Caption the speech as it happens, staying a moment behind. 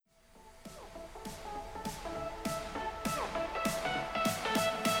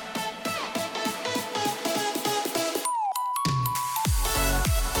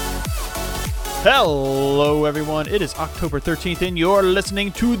Hello, everyone. It is October 13th, and you're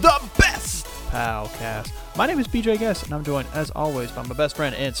listening to the best Palcast. My name is BJ Guest, and I'm joined, as always, by my best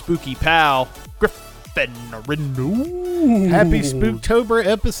friend and spooky pal, Griffin Rinu. Happy Spooktober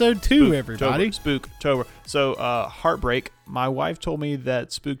episode 2, everybody. Spooktober. So, heartbreak. My wife told me that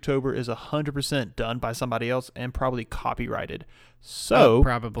Spooktober is 100% done by somebody else and probably copyrighted. So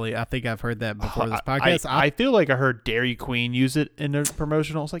probably. I think I've heard that before this podcast. I feel like I heard Dairy Queen use it in their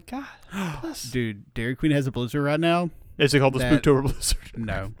promotional. I was like, God, bless. Dude, Dairy Queen has a blizzard right now. Is it called the Spooktober Blizzard?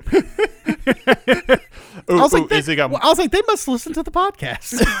 No. I was like, they must listen to the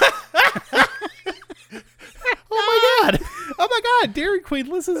podcast. Oh my God, Dairy Queen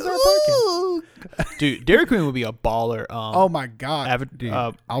listens to our podcast. Dude, Dairy Queen would be a baller. Oh my God.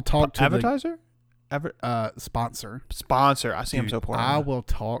 I'll talk to advertiser? Sponsor. I see him so poor. I will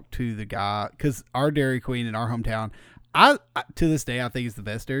talk to the guy because our Dairy Queen in our hometown, I to this day I think it's the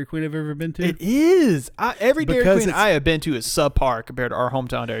best Dairy Queen I've ever been to. It is. Every Dairy Queen I have been to is subpar compared to our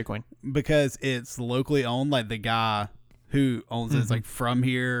hometown Dairy Queen because it's locally owned. Like the guy who owns it is like from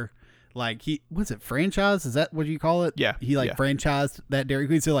here. Like what's it, franchise? Is that what you call it? Yeah. He franchised that Dairy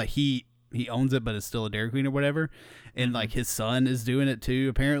Queen, so like he owns it, but it's still a Dairy Queen or whatever. And like his son is doing it too,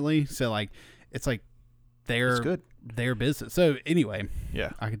 apparently. So like it's like their business. So anyway,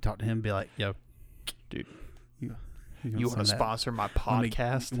 yeah, I could talk to him and be like, "Yo, dude, you want to sponsor my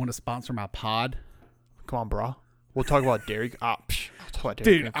podcast? You want to sponsor my pod? Come on, bro. We'll talk about Dairy. I'll talk about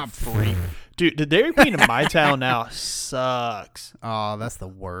Dairy Dude, Queen I'm free. Dude, the Dairy Queen in my town now sucks. Oh, that's the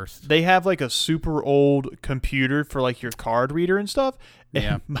worst. They have like a super old computer for like your card reader and stuff.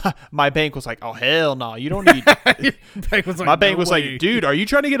 And yeah. My bank was like, oh, hell no, you don't need. My bank was like, dude, are you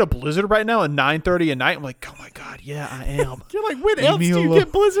trying to get a blizzard right now at 9:30 at night? I'm like, oh my God, yeah, I am. You're like, when else do you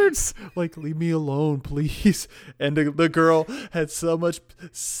get blizzards? Like, leave me alone, please. And the girl had so much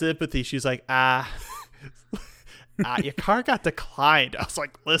sympathy. She's like, your car got declined. I was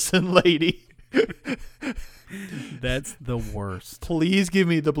like, listen, lady. That's the worst. Please give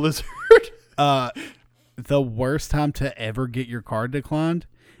me the blizzard. The worst time to ever get your card declined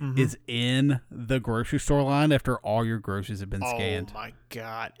is in the grocery store line after all your groceries have been scanned. Oh my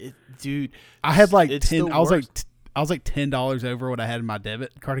God, dude! I had like 10. I was like $10 over what I had in my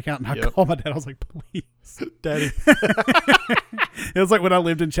debit card account, and I called my dad. I was like, please, Daddy. It was like when I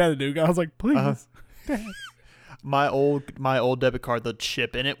lived in Chattanooga. I was like, please, Dad. My old debit card, the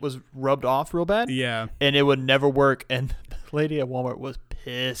chip in it was rubbed off real bad. Yeah, and it would never work. And the lady at Walmart was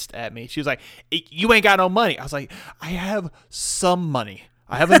pissed at me. She was like, "You ain't got no money." I was like, "I have some money.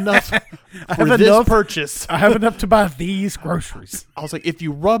 I have enough for this purchase. I have enough to buy these groceries." I was like, "If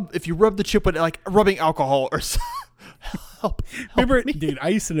you rub the chip with like rubbing alcohol or something." Help Remember, me. dude, I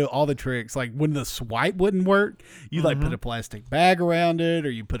used to know all the tricks. Like when the swipe wouldn't work, you like put a plastic bag around it,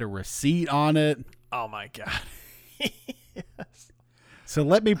 or you put a receipt on it. Oh my God. Yes. So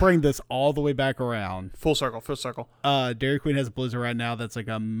let me bring this all the way back around. Full circle. Dairy Queen has a blizzard right now that's like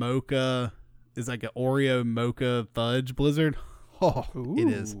a mocha. It's like an Oreo mocha fudge blizzard. Oh, ooh. It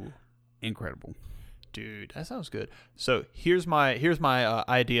is incredible. Dude, that sounds good. So here's my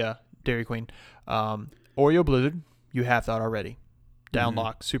idea, Dairy Queen. Oreo blizzard, you have that already.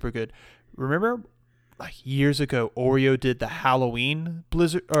 Downlock, super good. Remember, like years ago, Oreo did the Halloween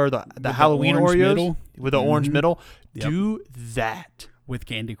blizzard or the Halloween Oreos middle. With the orange middle. Yep. Do that with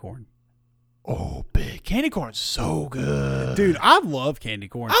candy corn. Oh, big candy corn's so good, dude. I love candy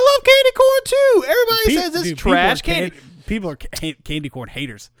corn. I love candy corn too. Everybody says it's trash candy. People are candy corn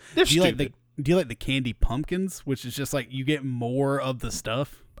haters. They're stupid. Do you like the candy pumpkins, which is just like you get more of the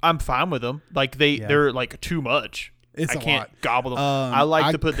stuff? I'm fine with them. Like they're like too much. I can't gobble them. I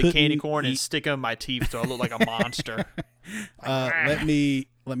like to put the candy corn and stick them in my teeth so I look like a monster.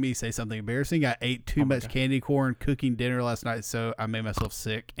 Let me say something embarrassing. I ate too much candy corn cooking dinner last night, so I made myself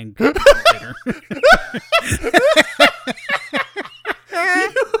sick and cooked dinner. You're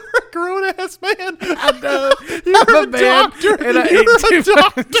a grown ass man. I know. You're a doctor. And I ate too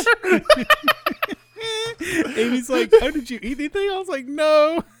much. Amy's like, "Oh, did you eat anything?" I was like,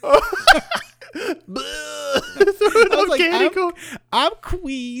 "No." I was like, I'm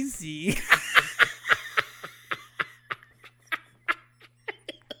queasy.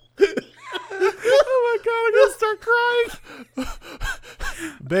 Oh my God, I'm gonna start crying.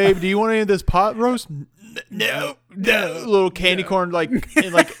 Babe, do you want any of this pot roast? No. Little candy corn like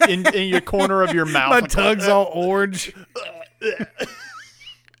in your corner of your mouth. My tongue's all orange.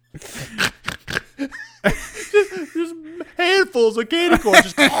 just handfuls of candy corn.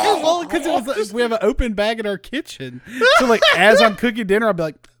 Just well, because we have an open bag in our kitchen. So like as I'm cooking dinner, I'll be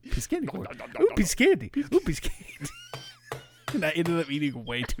like, piece of candy corn. Ooh, piece of candy. Ooh, piece of candy. And I ended up eating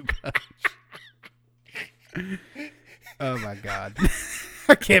way too much. Oh my God.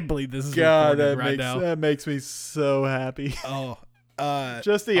 I can't believe this is God, recorded right now. That makes me so happy. Oh,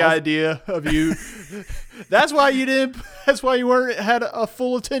 just the idea of you. That's why you didn't. That's why you weren't had a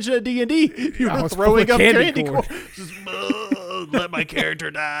full attention at D&D. You were throwing up candy corn. Just let my character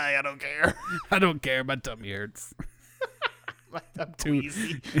die. I don't care. I don't care. My tummy hurts. I'm too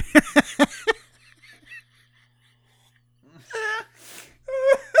easy.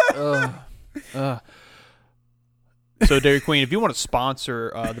 So Dairy Queen, if you want to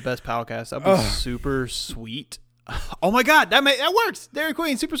sponsor the Best Podcast, that'd be super sweet. Oh my God, that works. Dairy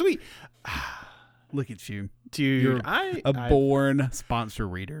Queen, super sweet. Look at you, dude. You're a born sponsor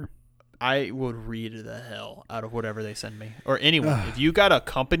reader. I would read the hell out of whatever they send me, or anyone. If you got a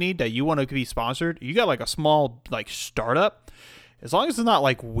company that you want to be sponsored, you got like a small like startup. As long as it's not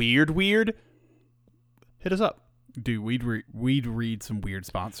like weird, hit us up. Dude, we'd read some weird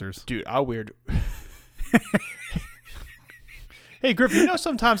sponsors. Dude, I'll weird. Hey, Griffin, you know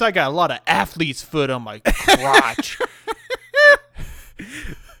sometimes I got a lot of athlete's foot on my crotch.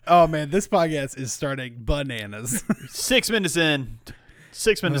 Oh, man, this podcast is starting bananas. 6 minutes in.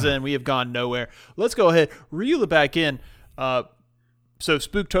 6 minutes in, we have gone nowhere. Let's go ahead, reel it back in. So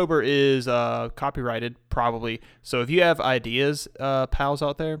Spooktober is copyrighted, probably. So if you have ideas, pals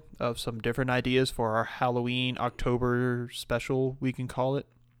out there, of some different ideas for our Halloween October special, we can call it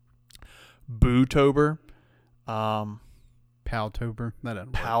Bootober. Paltober. That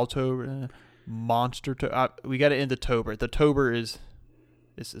doesn't work. Paltober. Monster. We got to end the Tober. The Tober is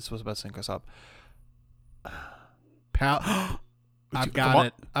what's about to sync us up. I've got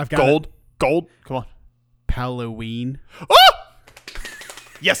it. I've got Gold. it. Gold. Come on. Palloween. Oh!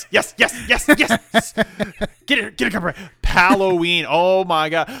 Yes. Get it, come right. Palloween. Oh my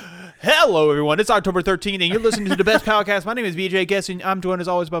God. Hello, everyone. It's October 13th, and you're listening to the Best Podcast. My name is BJ Guess, and I'm joined as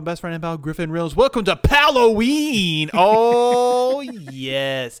always by my best friend and pal, Griffin Reels. Welcome to Palloween. Oh,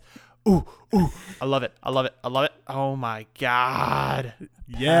 yes. Ooh. I love it. Oh, my God.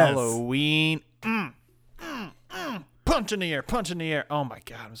 Yes. Halloween. Punch in the air. Oh, my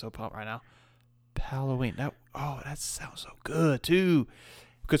God. I'm so pumped right now. Palloween. That sounds so good, too.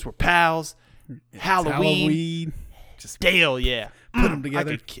 Because we're pals. Halloween. Just Dale, yeah. Put them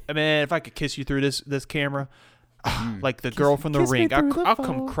together. If I could kiss you through this camera, like the girl from The Ring, I'll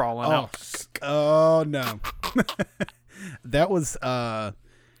come crawling out. Oh, no. That was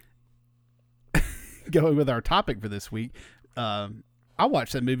going with our topic for this week. I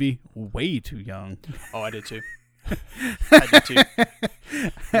watched that movie way too young. Oh, I did too.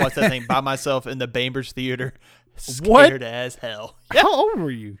 Watched that thing by myself in the Bainbridge Theater. Scared as hell. Yeah. How old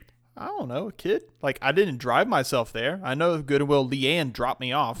were you? I don't know, a kid. Like, I didn't drive myself there. I know good and well Leanne dropped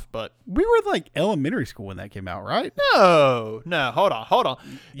me off, but... We were like elementary school when that came out, right? No, hold on.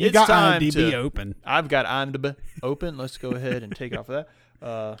 It's got time IMDb open. I've got IMDb open. Let's go ahead and take it off of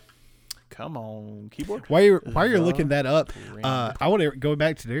that. Come on, keyboard. While you're looking that up, I want to go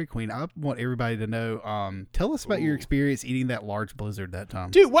back to Dairy Queen. I want everybody to know. Tell us about your experience eating that large blizzard that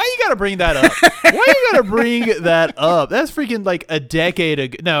time, dude. Why you gotta bring that up? That's freaking like a decade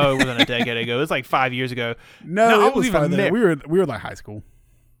ago. No, it wasn't a decade ago. It was like 5 years ago. No, it was even there. We were like high school.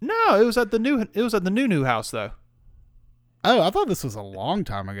 No, it was at the new house though. Oh, I thought this was a long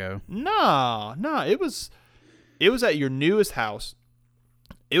time ago. No, it was at your newest house.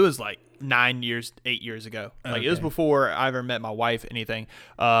 It was like 8 years ago. Like okay. It was before I ever met my wife, anything.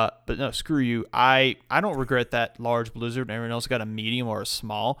 But no, screw you. I don't regret that large blizzard. Everyone else got a medium or a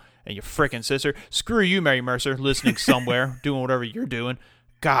small, and your frickin' sister. Screw you, Mary Mercer, listening somewhere, doing whatever you're doing.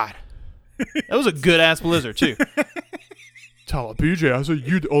 God, that was a good ass blizzard too. Tell BJ, I said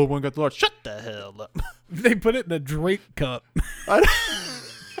you the only one got the large. Shut the hell up. They put it in a drink cup.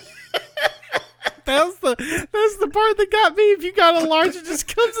 That's the part that got me. If you got a large, it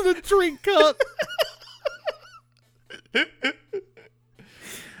just comes in a drink cup.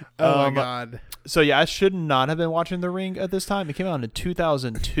 Oh my God. So yeah, I should not have been watching The Ring at this time. It came out in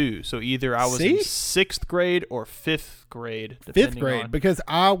 2002. So either I was in 6th grade or 5th grade. 5th grade, because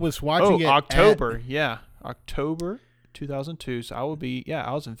I was watching it October 2002. So I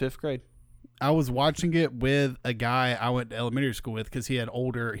was in 5th grade. I was watching it with a guy I went to elementary school with because he had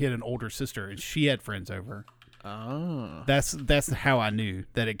an older sister and she had friends over. Oh, that's how I knew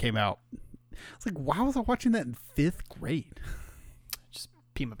that it came out. It's like, why was I watching that in 5th grade? Just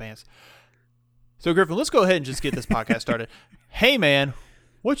pee my pants. So Griffin, let's go ahead and just get this podcast started. Hey man,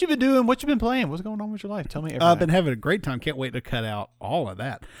 what you been doing? What you been playing? What's going on with your life? Tell me everything. I've been having a great time. Can't wait to cut out all of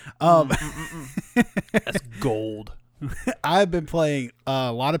that. That's gold. I've been playing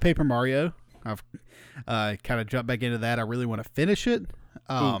a lot of Paper Mario. I've kind of jumped back into that. I really want to finish it.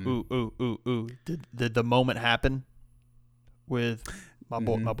 Ooh. Did the moment happen with my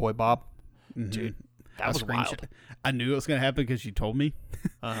boy Bob? Mm-hmm. Dude, that was wild. I knew it was going to happen because you told me.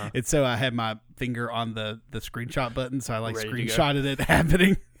 And so I had my finger on the screenshot button, so I screenshotted it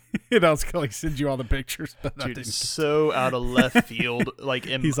happening. And I was going to send you all the pictures, but dude, it's so out of left field.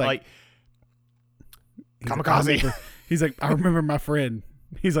 He's like kamikaze. He's like, I remember my friend.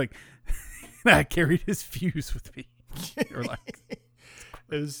 He's like, I carried his fuse with me. Or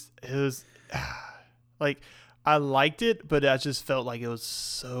it was like, I liked it, but I just felt like it was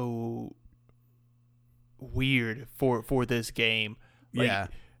so weird for this game. I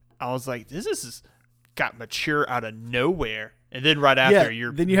was like, this is got mature out of nowhere. And then right after,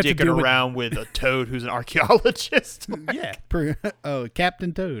 you're dicking around with a Toad who's an archaeologist.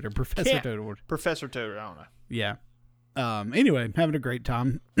 Captain Toad or Professor Toad. Professor Toad, I don't know. Yeah. Anyway, having a great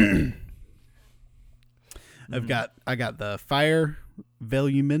time. I got the fire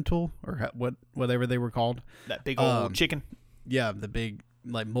Velumental or whatever they were called. That big old chicken. Yeah, the big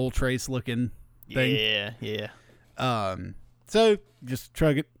mole trace looking thing. Yeah. So just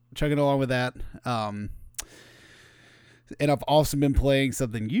chugging along with that. And I've also been playing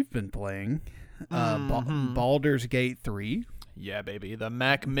something you've been playing, Baldur's Gate 3. Yeah, baby. The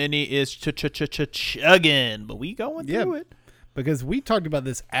Mac Mini is chugging, but we going through it. Because we talked about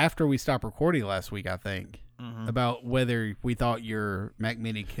this after we stopped recording last week, I think, about whether we thought your Mac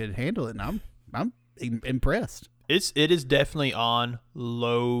Mini could handle it, and I'm impressed. It is definitely on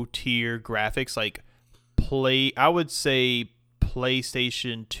low tier graphics, I would say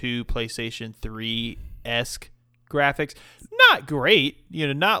PlayStation 2, PlayStation 3-esque graphics. Not great,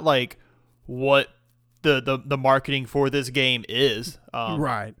 not like what the marketing for this game is.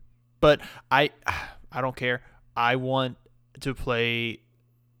 Right. But I don't care. I want to play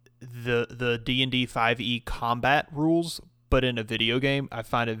the D&D 5e combat rules, but in a video game. I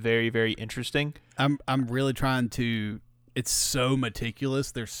find it very, very interesting. I'm really trying to. It's so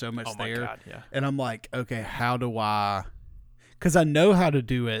meticulous. There's so much there. Oh my God, yeah. And I'm like, okay, how do I? Because I know how to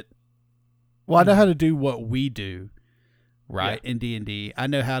do it. Well, I know how to do what we do, right, in D&D. I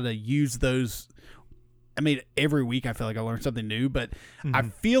know how to use those. I mean, every week I feel like I learn something new, but I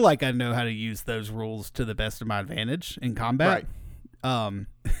feel like I know how to use those rules to the best of my advantage in combat. Right.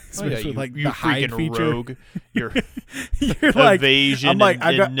 Especially the hide feature. Rogue, your evasion. I'm like,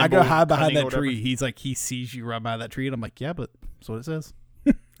 I go hide behind that tree. He's like, he sees you run by that tree, and I'm like, yeah, but that's what it says.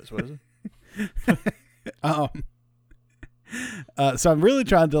 That's what it is. So I'm really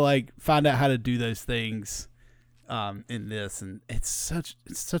trying to find out how to do those things in this, and it's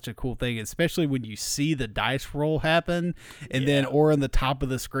such a cool thing, especially when you see the dice roll happen, and then or on the top of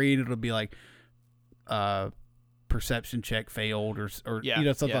the screen it'll be like perception check failed or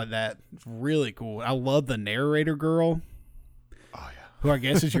something like that. It's really cool. I love the narrator girl. Oh yeah. Who I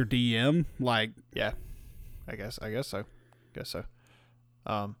guess is your DM. Yeah. I guess so.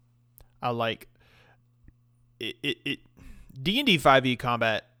 I like it. D&D 5e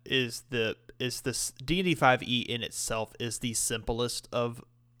combat is the D&D 5e in itself is the simplest of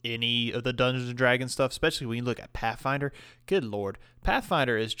any of the Dungeons and Dragons stuff, especially when you look at Pathfinder. Good Lord.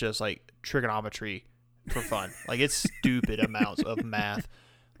 Pathfinder is just like trigonometry for fun. It's stupid amounts of math.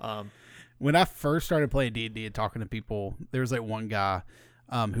 When I first started playing D&D and talking to people, there was one guy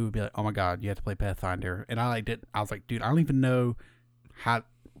who would be like, "Oh my God, you have to play Pathfinder," and I was like, "Dude, I don't even know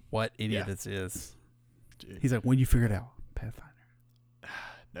what any of this is." Dude. He's like, "When you figure it out, Pathfinder."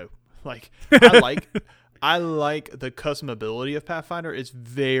 No, I like the customability of Pathfinder. It's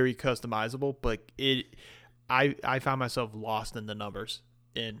very customizable, but I found myself lost in the numbers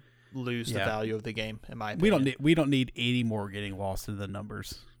and lose the value of the game. In my opinion, we don't need any more getting lost in the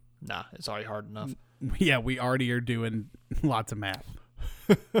numbers. Nah, it's already hard enough. Yeah, we already are doing lots of math.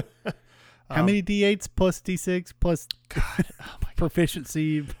 How many D8s plus D6 plus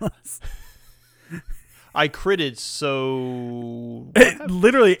proficiency plus? I critted, so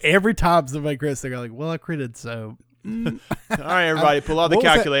literally every time somebody crits, they're like, "Well, I critted, so." All right, everybody, pull out the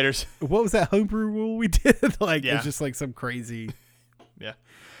calculators. What was that homebrew rule we did? It's just some crazy. Yeah,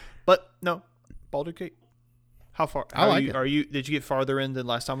 but no, Baldur's Gate. How far? Did you get farther in than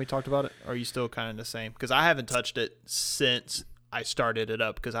last time we talked about it? Or are you still kind of the same? Because I haven't touched it since I started it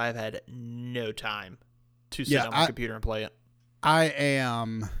up because I've had no time to sit on my computer and play it. I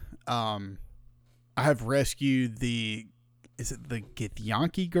am. I have rescued is it the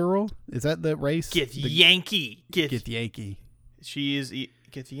Githyanki girl? Is that the race? Githyanki. Githyanki. She is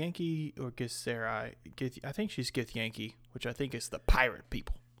Githyanki or Githzerai. I think she's Githyanki, which I think is the pirate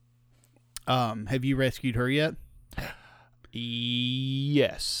people. Have you rescued her yet?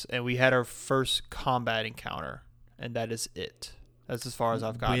 Yes, and we had our first combat encounter, and that is it. That's as far as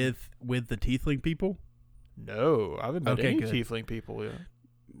I've gotten. With the tiefling people? No, I haven't met Okay, any good. tiefling people yet.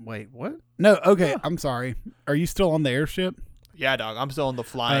 Wait, what? No, okay, I'm sorry. Are you still on the airship? Yeah, dog. I'm still on the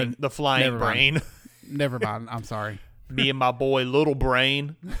flying never brain. mind. Never mind. I'm sorry. Me and my boy Little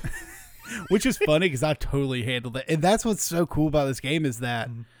Brain. Which is funny because I totally handled it. And that's what's so cool about this game is that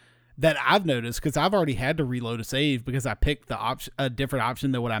that I've noticed, because I've already had to reload a save because I picked a different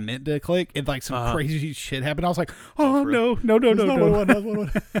option than what I meant to click. And like some crazy shit happened. I was like, oh, no.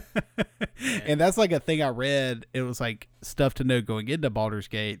 And that's like a thing I read. It was like stuff to know going into Baldur's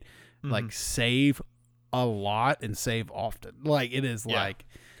Gate. Like save a lot and save often. Like it is like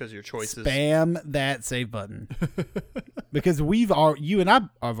because your choices. Spam that save button. Because you and I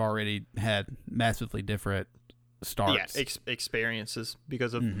have already had massively different starts. Yeah, experiences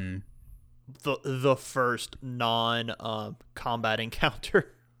because of the first non-combat encounter.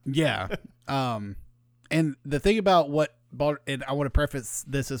 Yeah. And the thing about and I want to preface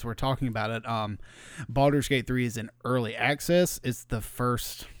this as we're talking about it, Baldur's Gate 3 is in early access. It's the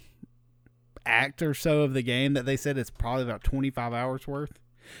first act or so of the game that they said it's probably about 25 hours worth.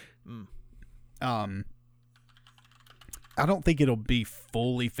 I don't think it'll be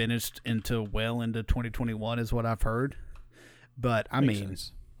fully finished until well into 2021 is what I've heard. But I mean,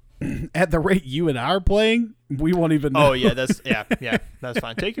 at the rate you and I are playing, we won't even know. Oh yeah, that's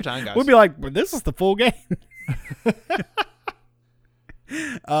fine. Take your time, guys. We'll be like, well, this is the full game.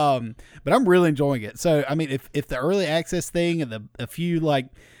 But I'm really enjoying it. So I mean, if the early access thing and a few like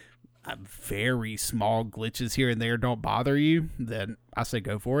very small glitches here and there don't bother you, then I say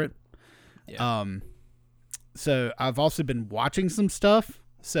go for it. Yeah. So I've also been watching some stuff.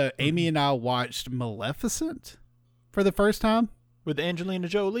 So Amy and I watched Maleficent for the first time with Angelina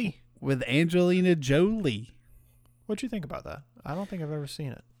Jolie. What'd you think about that? I don't think I've ever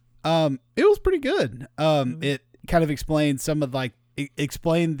seen it. It was pretty good. It kind of explained some of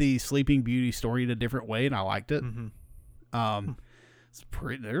explained the Sleeping Beauty story in a different way, and I liked it.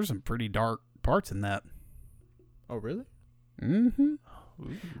 There's some pretty dark parts in that. Oh, really? Mm-hmm.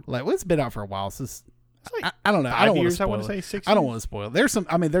 Like, well, it's been out for a while. So like I don't know. I don't want to spoil. I want to say 6 I don't want to spoil. There's some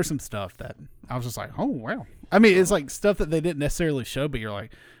stuff that I was just like, oh wow. I mean, it's like stuff that they didn't necessarily show, but you're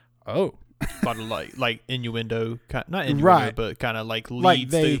like, oh. But like innuendo, not innuendo, right. But kind of like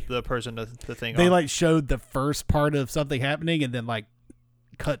leads the person to the thing. They like showed the first part of something happening and then like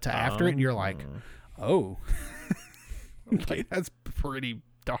cut to after it, and you're like, oh. Like, that's pretty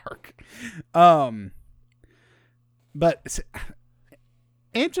dark. But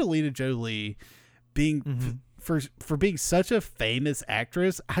Angelina Jolie being for being such a famous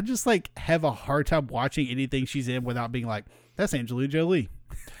actress, I just like have a hard time watching anything she's in without being like, that's Angelina Jolie.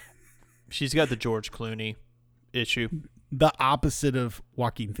 She's got the George Clooney issue. The opposite of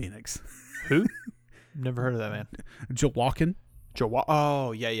Joaquin Phoenix. Who? Never heard of that man. Joaquin.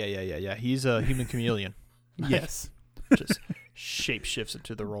 Oh, yeah. He's a human chameleon. Yes. Just shape shifts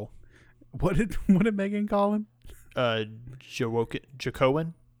into the role. What did Megan call him? Jacoan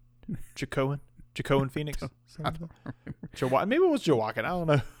Phoenix. Maybe it was Joaquin. I don't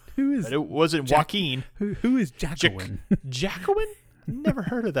know. Who is? But it wasn't Joaquin. Who is Jacqueline? Jacqueline? Never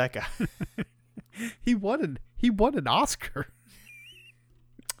heard of that guy. He won an Oscar.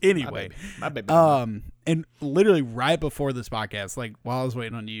 Anyway, my baby. And literally right before this podcast, like while I was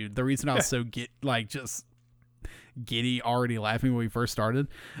waiting on you, the reason I was so just giddy already laughing when we first started,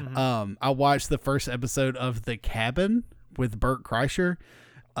 I watched the first episode of The Cabin with Bert Kreischer.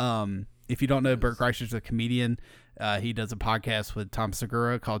 If you don't know, Bert Kreischer's a comedian. He does a podcast with Tom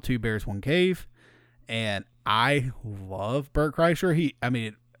Segura called Two Bears, One Cave. And I love Bert Kreischer.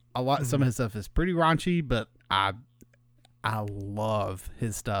 Some of his stuff is pretty raunchy, but I love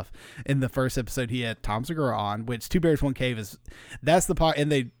his stuff. In the first episode, he had Tom Segura on, which Two Bears, One Cave that's the part, and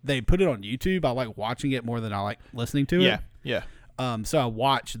they put it on YouTube. I like watching it more than I like listening to it. Yeah. So I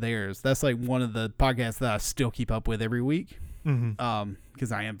watch theirs. That's like one of the podcasts that I still keep up with every week.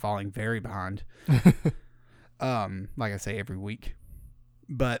 Because I am falling very behind. Like I say, every week.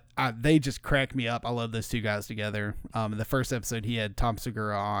 But they just crack me up. I love those two guys together. In the first episode, he had Tom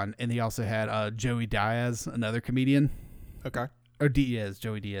Segura on, and he also had Joey Diaz, another comedian. Okay. Or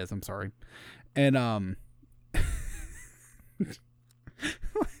Joey Diaz, I'm sorry. And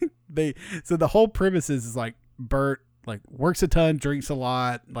so the whole premise is like Bert like works a ton, drinks a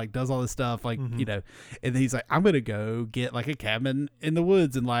lot, like does all this stuff, like and then he's like, I'm gonna go get like a cabin in the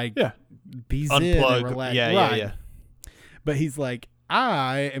woods and like be zen and relax. Yeah. But he's like,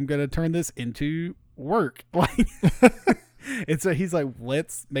 I am gonna turn this into work, like, and so he's like,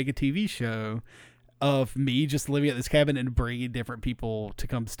 let's make a TV show of me just living at this cabin and bringing different people to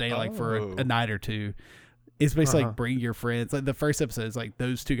come stay like for a night or two. It's basically like bring your friends. Like the first episode is like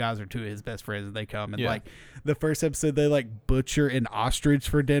those two guys are two of his best friends, and they come and like the first episode they like butcher an ostrich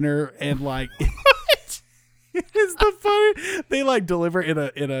for dinner, and like it's the funny. They like deliver in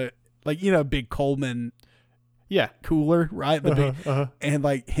a like a big Coleman cooler, right? The big, and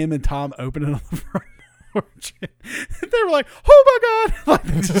like him and Tom open it on the front porch. They were like, "Oh my god!" Like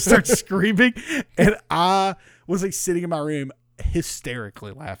they just start screaming, and I was like sitting in my room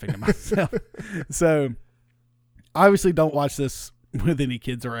hysterically laughing to myself. So obviously don't watch this with any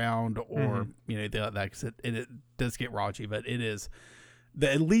kids around or anything like that, because it does get raunchy, but it is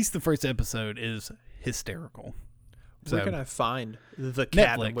at least the first episode is hysterical. Where can I find the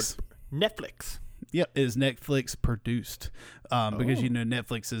cabin? Netflix. Yep, it is Netflix produced because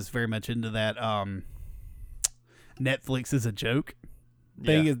Netflix is very much into that Netflix is a joke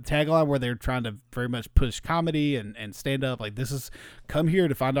thing, is the tagline, where they're trying to very much push comedy and stand up. Like, this is come here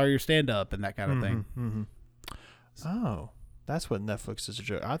to find all your stand up and that kind of thing. Mm-hmm. Oh, that's what Netflix is a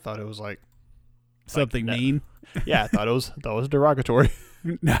joke. I thought it was like something mean. Yeah, I thought it was derogatory.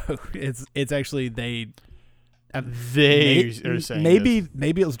 No, it's actually they are saying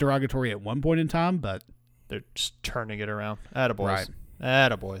maybe it was derogatory at one point in time, but they're just turning it around. Attaboys. Right.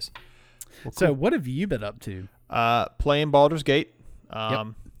 Attaboys. Well, cool. So what have you been up to? Playing Baldur's Gate.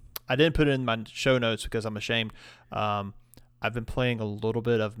 I didn't put it in my show notes because I'm ashamed. I've been playing a little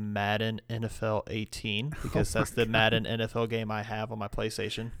bit of Madden NFL 18 because that's the Madden NFL game I have on my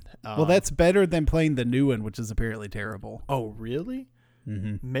PlayStation. Well, that's better than playing the new one, which is apparently terrible. Oh, really?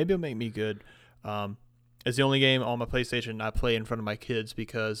 Mm-hmm. Maybe it'll make me good. It's the only game on my PlayStation I play in front of my kids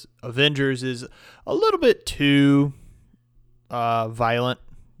because Avengers is a little bit too violent.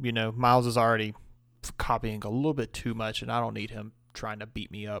 Miles is already copying a little bit too much, and I don't need him trying to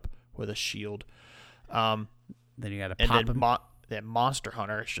beat me up with a shield. Then you got to pop him. That Monster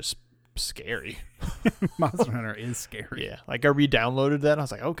Hunter is just scary. Monster Hunter is scary. Yeah, like I re-downloaded that, and I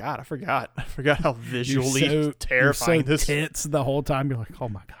was like, "Oh God, I forgot how visually terrifying you're so this." Tense the whole time. You're like, "Oh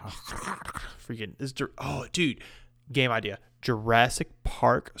my god, freaking!" Dude, game idea: Jurassic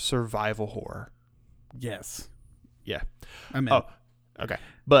Park survival horror. Yes. Yeah. I'm in. Oh, okay,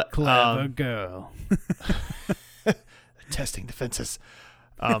 but clever girl. Testing defenses.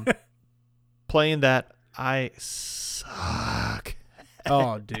 Playing that. I suck.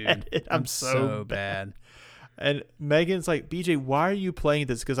 Oh, dude. I'm so bad. And Megan's like, BJ, why are you playing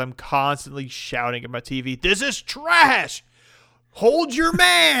this? Because I'm constantly shouting at my TV, this is trash. Hold your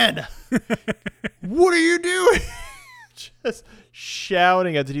man. What are you doing? Just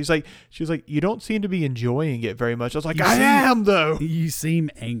shouting at it. She was like, you don't seem to be enjoying it very much. I was like, I am, though. You seem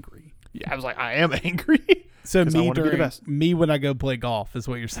angry. Yeah, I was like, I am angry. So me when I go play golf is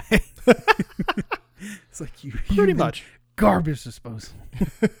what you're saying. It's like you pretty much garbage disposal.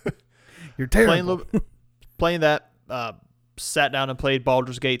 You're terrible. Playing that. Sat down and played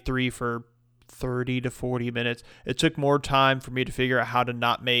Baldur's Gate 3 for 30 to 40 minutes. It took more time for me to figure out how to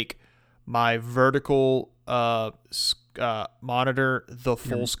not make my vertical monitor the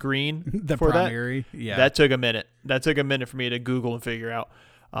full screen. The for primary. That. Yeah. That took a minute. That took a minute for me to Google and figure out.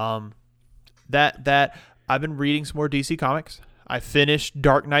 That I've been reading some more DC comics. I finished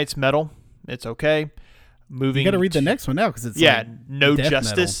Dark Knight's Metal. It's okay. Moving. You got to read the next one now because it's No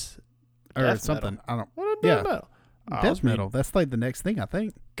Justice or something. Metal. I don't. What Death Metal? Death Metal. That's like the next thing I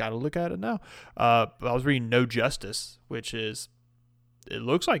think. Got to look at it now. I was reading No Justice, which is. It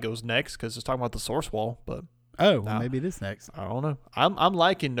looks like it was next because it's talking about the Source Wall, but. Maybe it is next. I don't know. I'm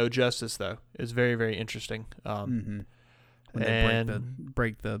liking No Justice though. It's very, very interesting. When they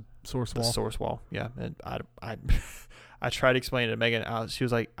break the source wall. The source wall, yeah. And I tried to explain it to Megan. She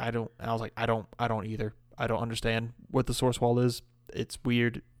was like, I don't. I was like, I don't either. I don't understand what the source wall is. It's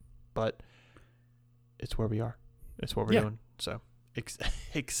weird, but it's where we are. It's what we're doing. So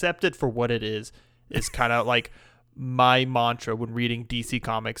accept it for what it is. It's kind of like my mantra when reading DC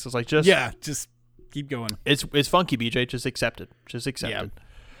comics. It's like just keep going. It's funky, BJ. Just accept it. Just accept it.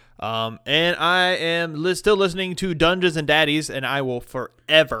 And I am still listening to Dungeons and Daddies, and I will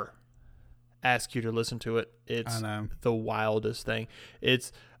forever ask you to listen to it. It's the wildest thing.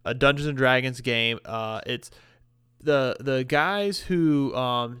 It's a Dungeons and Dragons game. It's the guys who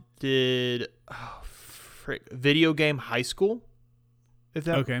did Video Game High School. If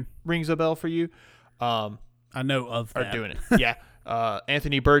that rings a bell for you, I know of that. Are doing it. Yeah.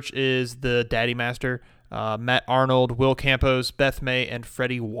 Anthony Birch is the Daddy Master. Matt Arnold, Will Campos, Beth May, and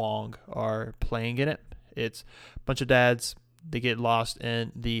Freddie Wong are playing in it. It's a bunch of dads. They get lost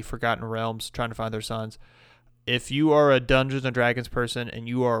in the Forgotten Realms trying to find their sons. If you are a Dungeons & Dragons person and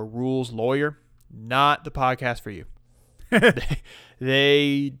you are a rules lawyer, not the podcast for you.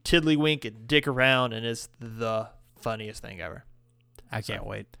 they tiddlywink and dick around, and it's the funniest thing ever. I can't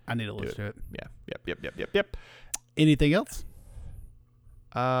wait. I need to listen to it. Yeah. Yep. Anything else?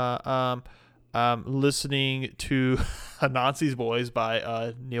 Listening to Anansi's Boys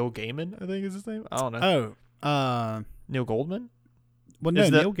by Neil Gaiman, I think is his name. I don't know. Neil Goldman? Well, no,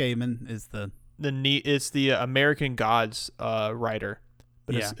 Neil Gaiman is it's the American Gods writer.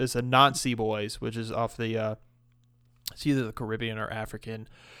 But it's Anansi Boys, which is off the it's either the Caribbean or African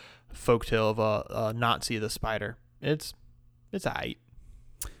folktale of Nancy the spider. It's aight.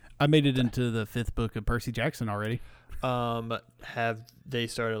 I made it into the 5th book of Percy Jackson already. Have they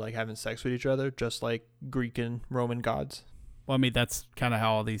started like having sex with each other, just like Greek and Roman gods? Well, I mean, that's kind of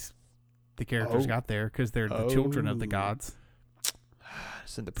how all the characters got there, because they're the children of the gods.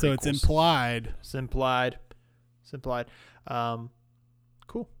 It's in the prequels. So it's implied. It's implied.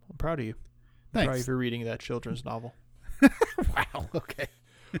 Cool. I'm proud of you. Thanks. I'm proud of you for reading that children's novel. Wow. Okay.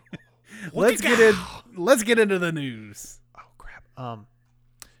 Let's get into the news. Oh crap.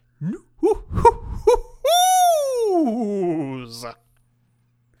 News.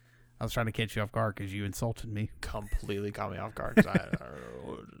 I was trying to catch you off guard because you insulted me. Completely caught me off guard because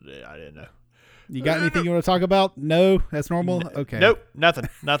I didn't know. You got anything you want to talk about? No, that's normal. Okay. Nope, nothing,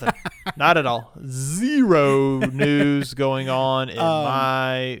 not at all. Zero news going on in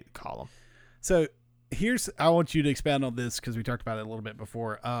my column. So I want you to expound on this because we talked about it a little bit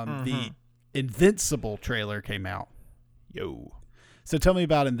before. The Invincible trailer came out. Yo. So tell me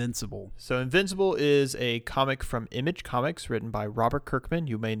about Invincible. So Invincible is a comic from Image Comics written by Robert Kirkman.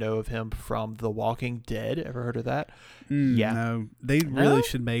 You may know of him from The Walking Dead. Ever heard of that? Yeah. No, they really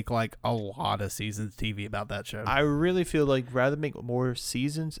should make like a lot of seasons of TV about that show. I really feel like rather make more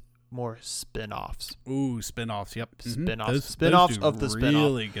seasons, more spin-offs. Ooh, spin-offs. Yep. Spin-offs. Spin-offs of the spin-off.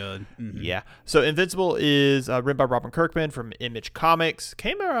 Really good. Mm-hmm. Yeah. So Invincible is written by Robert Kirkman from Image Comics.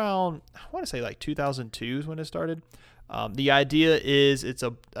 Came around, I want to say like 2002 is when it started. The idea is it's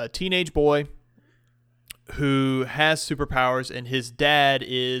a teenage boy who has superpowers, and his dad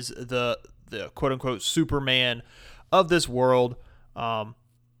is the quote-unquote Superman of this world.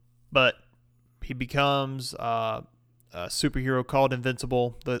 But he becomes a superhero called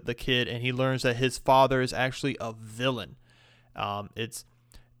Invincible, the kid, and he learns that his father is actually a villain. It's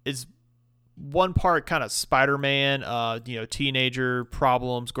one part kind of Spider-Man, teenager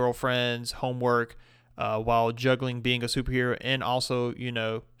problems, girlfriends, homework, while juggling being a superhero, and also,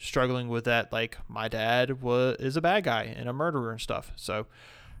 struggling with that, like, my dad is a bad guy and a murderer and stuff. So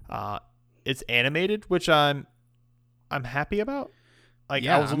it's animated, which I'm happy about. Like,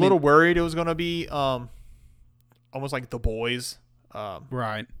 I was a little worried it was going to be almost like The Boys,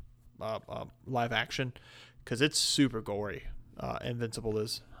 right? Live action, because it's super gory. Invincible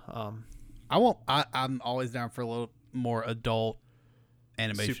is. I'm always down for a little more adult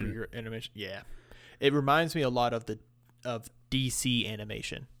animation. Superhero animation, yeah. It reminds me a lot of DC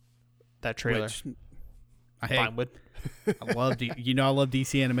animation. That trailer. Which fine with. I love I love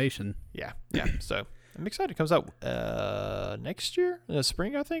DC animation. Yeah. So I'm excited. It comes out next year, in the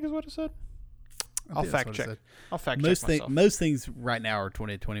spring, I think is what it said. I'll fact check. Myself. Most things right now are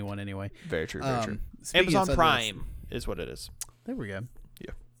 2021 anyway. Very true. Amazon Prime is what it is. There we go.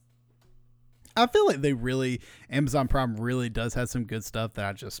 Yeah. I feel like Amazon Prime really does have some good stuff that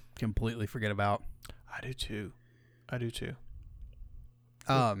I just completely forget about. I do too.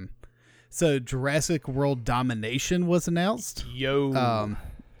 So Jurassic World Domination was announced. Yo.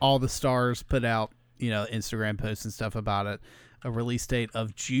 All the stars put out, Instagram posts and stuff about it. A release date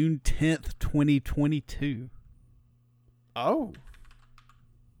of June 10th, 2022. Oh.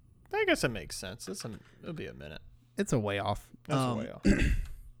 I guess it makes sense. It'll be a minute. It's a way off. That's a way off.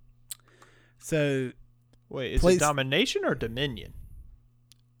 So. Wait, is it Domination or Dominion?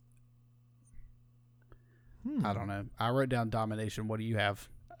 I don't know. I wrote down Domination. What do you have?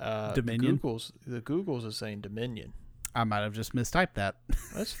 Dominion? The Googles is saying Dominion. I might have just mistyped that.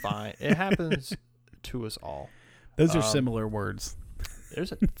 That's fine. It happens to us all. Those are similar words.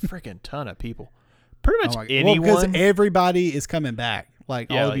 There's a freaking ton of people. Pretty much anyone. Because everybody is coming back.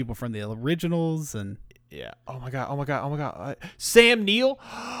 Like all the people from the originals and. Yeah. Oh my god. Sam Neill.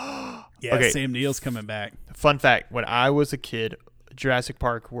 Yeah. Okay. Sam Neill's coming back. Fun fact: when I was a kid, Jurassic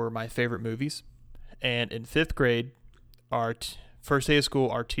Park were my favorite movies. And in 5th grade, our first day of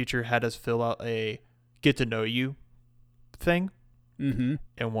school, our teacher had us fill out a get to know you thing. Mm-hmm.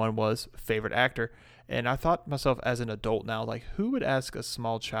 And one was favorite actor. And I thought to myself as an adult now, like, who would ask a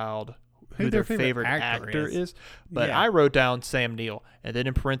small child who their favorite actor is? But I wrote down Sam Neill. And then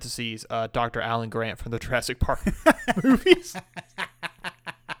in parentheses, Dr. Alan Grant from the Jurassic Park movies.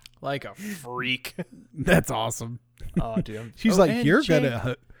 like a freak. That's awesome. Oh, dude. She's like, you're gonna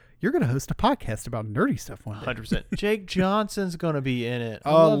host a podcast about nerdy stuff one day. 100%. Jake Johnson's gonna be in it.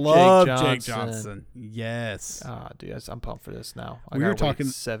 I love Jake Johnson. Yes. Dude, I'm pumped for this now. We were talking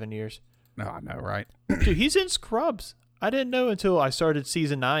 7 years. No, I know, right? Dude, he's in Scrubs. I didn't know until I started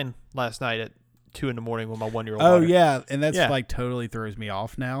season 9 last night at 2 a.m. with my 1-year-old. Oh daughter. yeah, and that's like totally throws me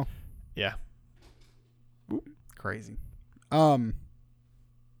off now. Yeah. Crazy.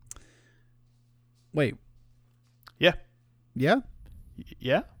 Wait. Yeah. Yeah.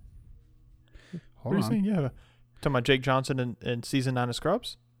 Yeah. Hold what are you on. saying? Yeah. Talking about Jake Johnson in season 9 of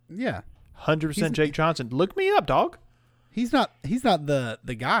Scrubs. Yeah. 100% Jake Johnson. Look me up, dog. He's not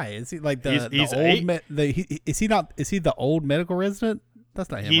the guy. Is he like the old is he the old medical resident? That's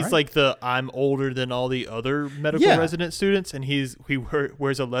not him. He's right? like I'm older than all the other medical resident students, and he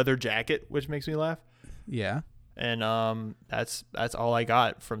wears a leather jacket, which makes me laugh. Yeah. And that's all I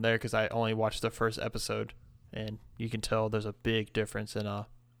got from there because I only watched the first episode, and you can tell there's a big difference in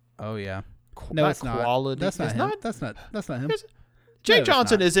Oh yeah. No, it's quality. That's not him. That's not him. Jake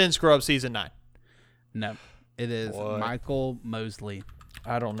Johnson is in Scrubs season 9. No, it is Michael Mosley.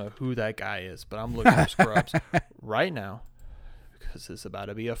 I don't know who that guy is, but I'm looking for Scrubs right now because it's about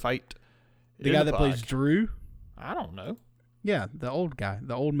to be a fight. The guy that plays Drew? I don't know. Yeah, the old guy,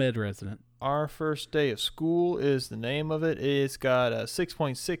 the old med resident. Our First Day of School is the name of it. It's got a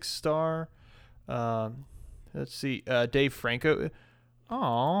 6.6 star. Let's see. Dave Franco.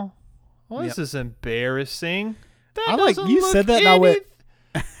 Oh, well, this is embarrassing. Said that and I went.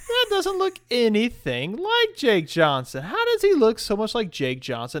 That doesn't look anything like Jake Johnson. How does he look so much like Jake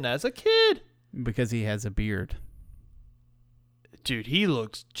Johnson as a kid? Because he has a beard. Dude, he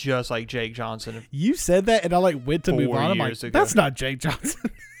looks just like Jake Johnson. You said that, and I went to move on. I'm like, that's not Jake Johnson.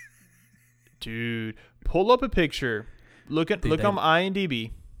 Dude, pull up a picture. Look on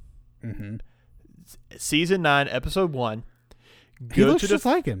IMDb. Mm-hmm. Season 9, episode 1. He looks just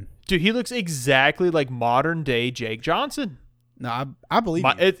like him. Dude, he looks exactly like modern day Jake Johnson. No, I believe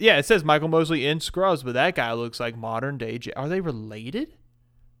you. It says Michael Mosley in Scrubs, but that guy looks like modern day. Are they related?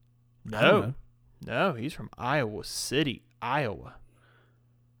 No, he's from Iowa City, Iowa.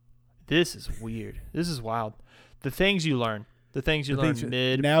 This is weird. This is wild. The things you learn. The things you learn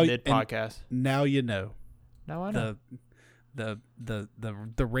mid podcast. Now you know. Now I know.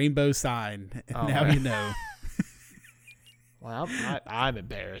 The rainbow sign. Oh, now man. you know. Well, I'm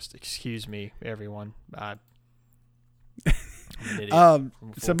embarrassed. Excuse me, everyone. I'm an idiot.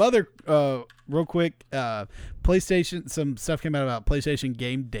 Some other real quick PlayStation. Some stuff came out about PlayStation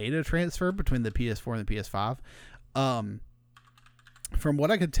game data transfer between the PS4 and the PS5. From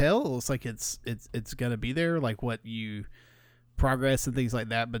what I could tell, it looks like it's gonna be there. Like what you progress and things like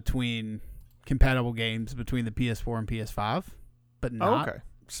that between compatible games between the PS4 and PS5, but not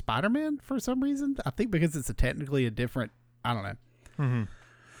Spider-Man for some reason. I think because it's technically a different. I don't know. Mm-hmm.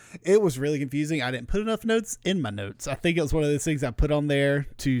 It was really confusing. I didn't put enough notes in my notes. I think it was one of those things I put on there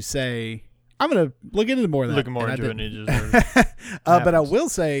to say, I'm going to look into more of that. Looking more into it. But I will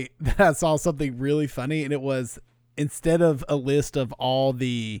say that I saw something really funny, and it was instead of a list of all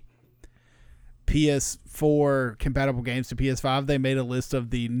the PS4 compatible games to PS5, they made a list of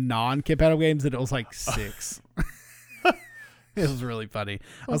the non-compatible games, and it was like 6. It was really funny.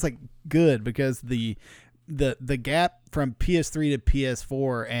 I was like, good, because the gap from PS3 to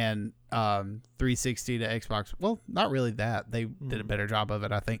PS4 and 360 to Xbox, well, not really that. They did a better job of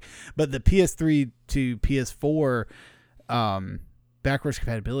it, I think. But the PS3 to PS4 backwards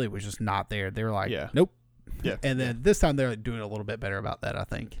compatibility was just not there. They were like, nope. Yeah. And then this time they're doing a little bit better about that, I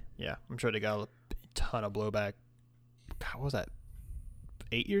think. Yeah, I'm sure they got a ton of blowback. God, what was that?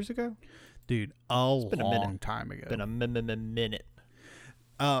 8 years ago? Dude, long time ago. Been a minute.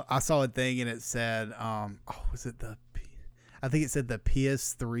 I saw a thing and it said, was it I think it said the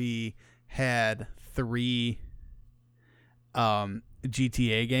PS3 had 3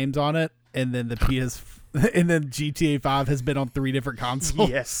 GTA games on it, and then and then GTA 5 has been on 3 different consoles.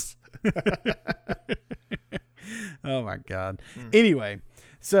 Yes. Oh my God. Anyway,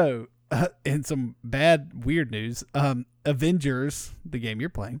 so in some bad weird news, Avengers, the game you're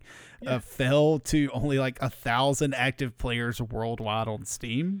playing, fell to only like 1,000 active players worldwide on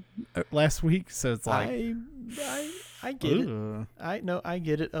Steam last week. So it's like I get it. I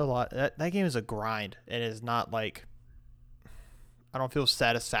get it a lot. That game is a grind, and it's not like I don't feel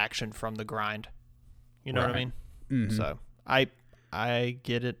satisfaction from the grind. You know what I mean? Mm-hmm. So I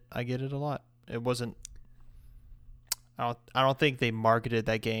get it. I get it a lot. It wasn't. I don't think they marketed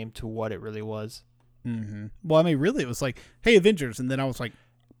that game to what it really was. Mm-hmm. Well, I mean, really, it was like, "Hey, Avengers," and then I was like,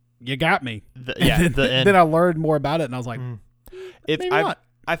 "You got me." Then I learned more about it, and I was like, "If maybe not."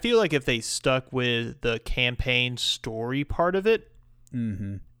 I feel like if they stuck with the campaign story part of it,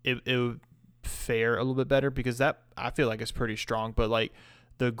 it would fare a little bit better, because that I feel like it's pretty strong. But like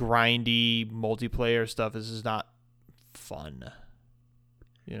the grindy multiplayer stuff is just not fun,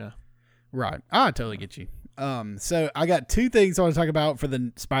 you know? Right. I totally get you. So I got two things I want to talk about for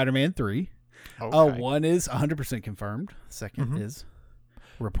the Spider-Man 3. Okay. One is 100% confirmed. Second is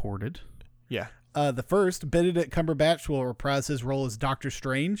reported. Yeah. The first, Benedict Cumberbatch will reprise his role as Doctor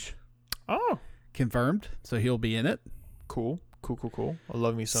Strange. Oh. Confirmed. So he'll be in it. Cool. I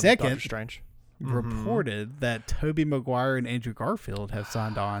love me some Second, Doctor Strange. Reported that Tobey Maguire and Andrew Garfield have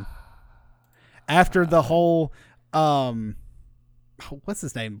signed on. After the whole, what's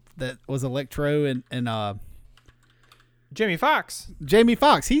his name? That was Electro and Jamie Foxx. Jamie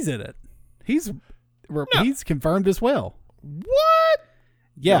Foxx, he's in it. He's confirmed as well. What?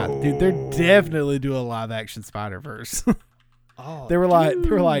 Yeah, dude, they're definitely doing a live action Spider-Verse. Oh, they were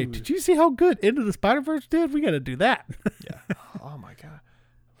like, did you see how good Into the Spider-Verse did? We got to do that. Yeah. Oh my god.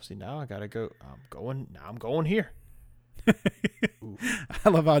 See, now I gotta go. I'm going here. I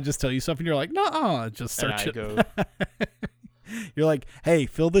love how I just tell you something. You're like, no, just search it. Go. You're like, hey,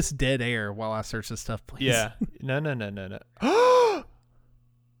 fill this dead air while I search this stuff, please. Yeah. No.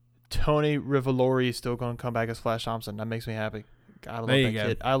 Tony Rivellori is still going to come back as Flash Thompson. That makes me happy. I love that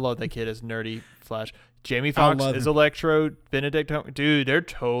kid. I love that kid as nerdy Flash. Jamie Foxx is Electro. Benedict, dude, they're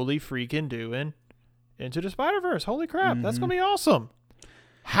totally freaking doing Into the Spider-Verse. Holy crap. That's going to be awesome.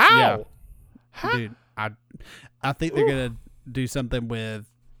 How? Yeah. Dude, I think they're going to do something with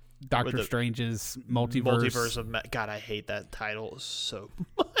Doctor Strange's multiverse of God, I hate that title so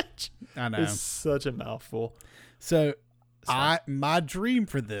much. I know. It's such a mouthful. So my dream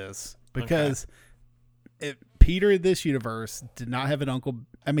for this, because Peter in this universe did not have an Uncle.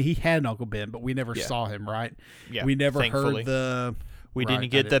 I mean, he had an Uncle Ben, but we never saw him, right? Yeah. We never thankfully. heard the. We didn't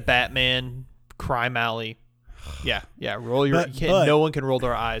get the Batman crime alley. Yeah. Roll your. No one can roll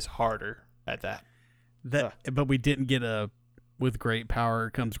their eyes harder at that. But we didn't get a with great power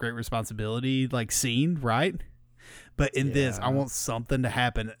comes great responsibility like scene, right? But in this, I want something to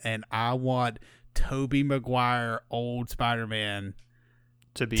happen, and I want Tobey Maguire, old Spider-Man,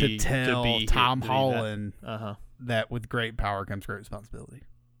 to tell Tom Holland that with great power comes great responsibility.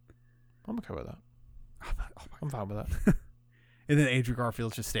 I'm okay with that. I'm fine with that. And then Andrew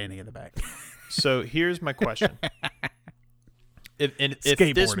Garfield's just standing in the back. So here's my question: If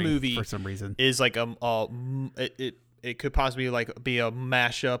this movie for some reason is like it could possibly like be a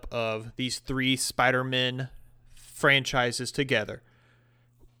mashup of these three Spider-Man franchises together.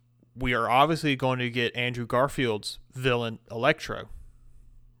 We are obviously going to get Andrew Garfield's villain Electro,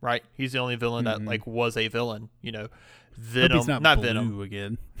 right? He's the only villain that like was a villain, you know. Venom, not blue Venom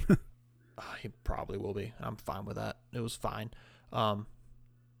again. He probably will be. I'm fine with that. It was fine,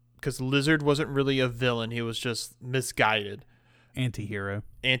 because Lizard wasn't really a villain. He was just misguided. Anti-hero,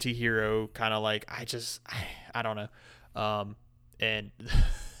 kind of like I don't know. And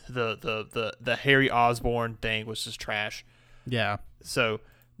the Harry Osborn thing was just trash. Yeah. So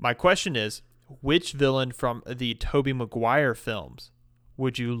my question is, which villain from the Tobey Maguire films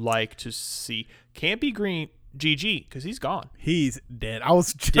would you like to see? Can't be Green GG because he's gone. He's dead. I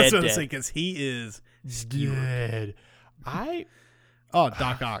was just going to say because he is dead.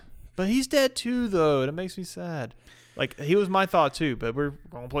 Doc Ock. But he's dead too, though. That makes me sad. Like, he was my thought too, but we're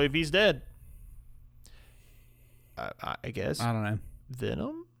going to play if he's dead. I guess. I don't know.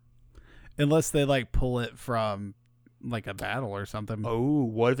 Venom? Unless they, like, pull it from, like, a battle or something. Oh,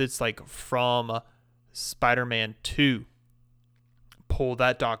 what if it's, like, from Spider-Man 2? Pull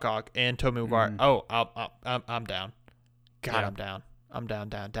that Doc Ock and Tobey Maguire. Oh, I'm down. God, yeah. I'm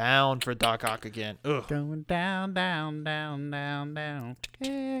down for Doc Ock again. Ugh. Going down. Yeah.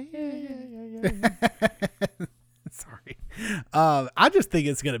 Sorry. I just think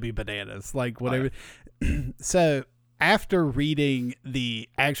it's going to be bananas. Like, whatever. So, after reading the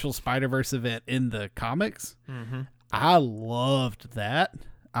actual Spider-Verse event in the comics, I loved that.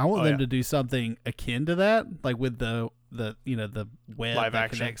 I want them to do something akin to that, like with the web live that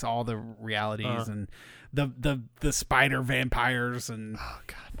action. Connects all the realities and the spider vampires and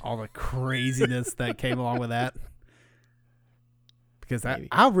all the craziness that came along with that. Because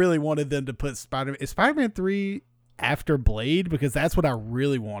I really wanted them to put Spider-Man 3 after Blade, because that's what I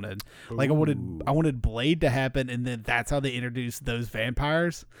really wanted. Ooh. Like I wanted Blade to happen, and then that's how they introduce those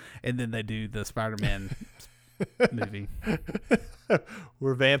vampires, and then they do the Spider-Man movie.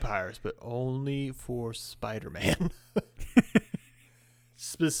 We're vampires, but only for Spider-Man.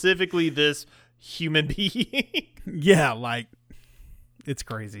 Specifically this human being. Yeah, like it's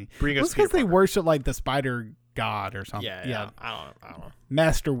crazy. Bring us because they worship like the spider god or something. Yeah. I don't know.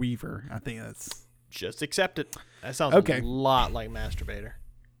 Master Weaver. I think that's. Just accept it. That sounds okay. a lot like Masturbator.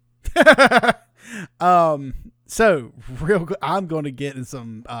 So real quick, I'm going to get in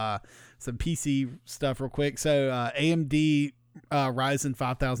some PC stuff real quick. So AMD Ryzen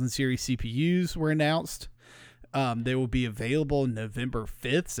 5000 series CPUs were announced. They will be available November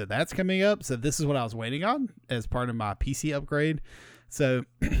 5th, so that's coming up. So this is what I was waiting on as part of my PC upgrade. So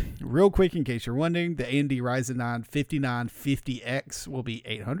real quick, in case you're wondering, the AMD Ryzen 9 5950X will be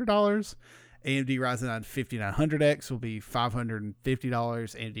 $800. AMD Ryzen 9 5900X will be $550.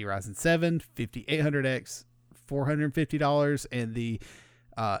 AMD Ryzen 7 5800X, $450. And the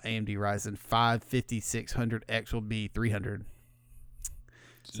AMD Ryzen 5 5600X will be $300.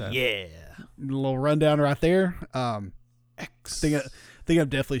 So, yeah. A little rundown right there. Think I'm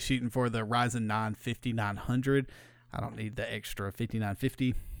definitely shooting for the Ryzen 9 5900. I don't need the extra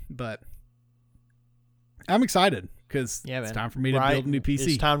 5950, but I'm excited because it's time for me to build a new PC.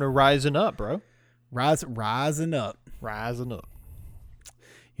 It's time to rising up, bro. Rising up. Rising up.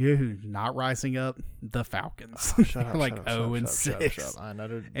 You who's not rising up? The Falcons. Oh, shut up, like shut up, 0-6. Shut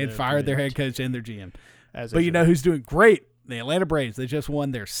up. And fired their head coach and their GM. But you know who's doing great? The Atlanta Braves. They just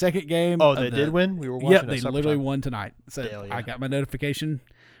won their second game. Oh, they did win? We were watching. Yep, they literally won tonight. So yeah. I got my notification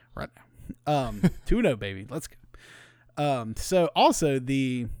right now. 2-0, baby. Let's go. So also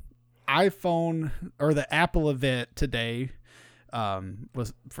the iPhone or the Apple event today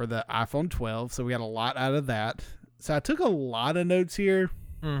was for the iPhone 12. So we got a lot out of that. So I took a lot of notes here.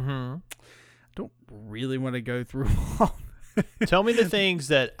 Mm-hmm. Don't really want to go through all. Tell me the things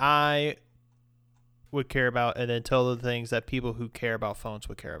that I would care about, and then tell the things that people who care about phones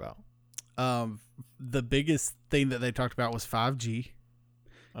would care about. The biggest thing that they talked about was 5G.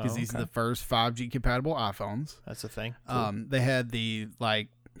 Because these are the first 5G compatible iPhones. That's the thing. Cool. They had the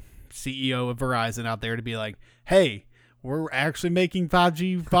CEO of Verizon out there to be like, "Hey, we're actually making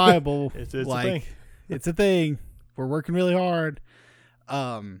 5G viable. it's a thing. It's a thing. We're working really hard."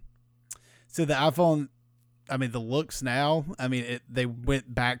 So the iPhone, I mean, the looks now, I mean, they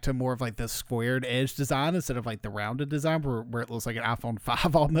went back to more of like the squared edge design instead of like the rounded design where it looks like an iPhone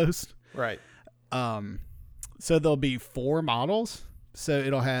 5 almost. Right. So there'll be 4 models. So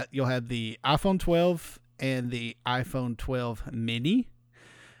you'll have the iPhone 12 and the iPhone 12 mini.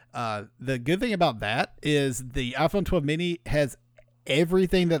 The good thing about that is the iPhone 12 mini has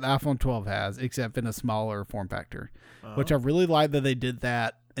everything that the iPhone 12 has except in a smaller form factor, which I really like that they did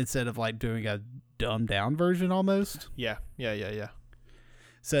that instead of like doing a dumbed down version almost. Yeah.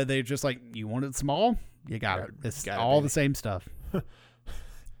 So they're just like, you want it small? You got it. It's all the same stuff.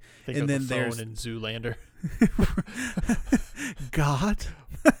 And then there's in Zoolander. God.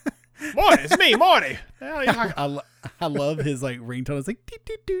 Morty, it's me, Morty. I love his like ringtone. It's like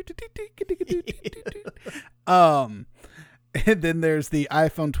and then there's the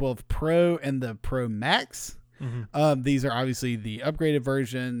iPhone 12 Pro and the Pro Max. Mm-hmm. These are obviously the upgraded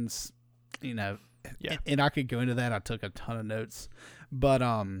versions, you know. Yeah. And I could go into that. I took a ton of notes. But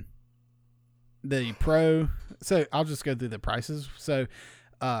the Pro, so I'll just go through the prices. So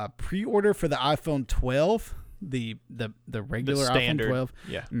pre-order for the iPhone 12, the regular iPhone 12.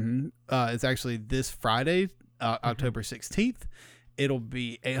 Yeah. Mm-hmm, it's actually this Friday, October 16th. It'll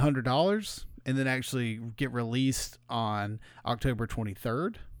be $800 and then actually get released on October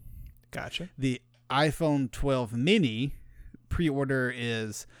 23rd. Gotcha. The iPhone 12 mini pre-order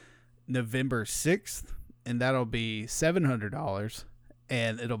is November 6th, and that'll be $700,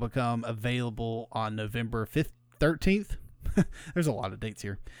 and it'll become available on November 13th. There's a lot of dates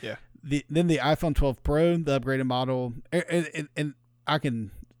here. Yeah. Then the iPhone 12 Pro, the upgraded model, and I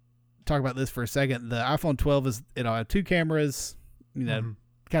can talk about this for a second. The iPhone 12 it'll have 2 cameras, you know,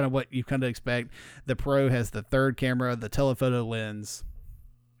 kind of what you kind of expect. The Pro has the 3rd camera, the telephoto lens,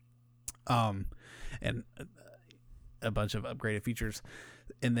 and a bunch of upgraded features.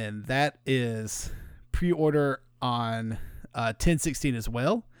 And then that is pre-order on 10/16 as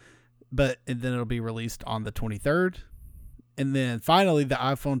well, and then it'll be released on the 23rd. And then finally the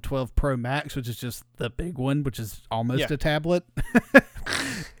iPhone 12 Pro Max, which is just the big one, which is almost a tablet,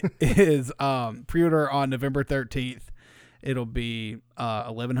 is pre-order on November 13th. It'll be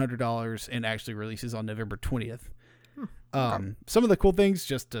 $1,100 and actually releases on November 20th. Some of the cool things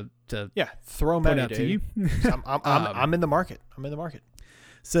just to throw them out to you. I'm in the market.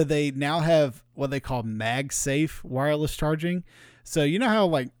 So they now have what they call MagSafe wireless charging. So you know how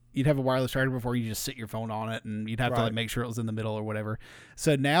like you'd have a wireless charger before, you just sit your phone on it and you'd have to like make sure it was in the middle or whatever.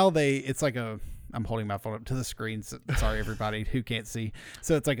 So now it's like I'm holding my phone up to the screen. So, sorry, everybody who can't see.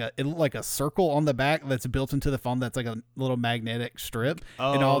 So it's like it looked like a circle on the back that's built into the phone. That's like a little magnetic strip,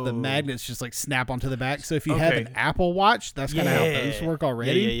 and all the magnets just like snap onto the back. So if you have an Apple Watch, that's kind of how those work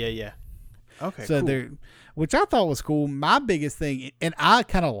already. Yeah. Okay. So cool. Which I thought was cool. My biggest thing, and I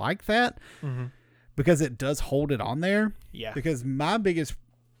kind of like that because it does hold it on there. Yeah. Because my biggest,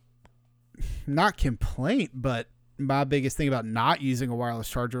 not complaint, but my biggest thing about not using a wireless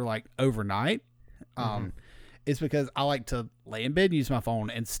charger like overnight is because I like to lay in bed and use my phone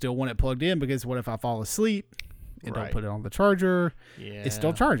and still want it plugged in, because what if I fall asleep and don't put it on the charger? Yeah. It's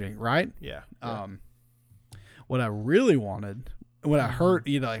still charging, right? Yeah. What I really wanted, when I heard,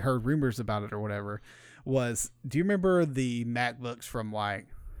 I heard rumors about it or whatever, was, do you remember the MacBooks from like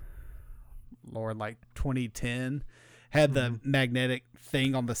 2010 had the magnetic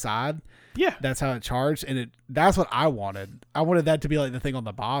thing on the side? Yeah. That's how it charged. And that's what I wanted. I wanted that to be like the thing on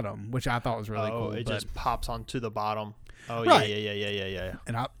the bottom, which I thought was really cool. It just pops onto the bottom. Oh, right. Yeah.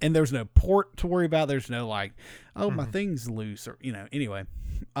 And there's no port to worry about. There's no like, my thing's loose, or, anyway.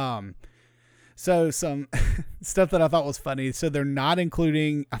 So some stuff that I thought was funny. So they're not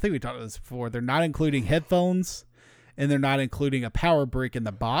including, I think we talked about this before, they're not including headphones, and they're not including a power brick in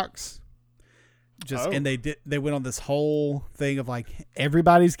the box. And they went on this whole thing of like,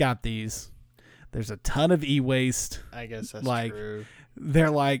 everybody's got these. There's a ton of e-waste. I guess that's true. They're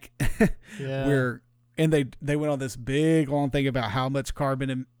like, yeah. They went on this big long thing about how much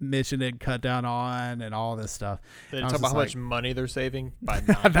carbon emission it cut down on and all this stuff. They talk about how much money they're saving by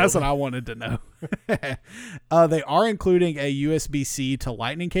not That's what I wanted to know. They are including a USB-C to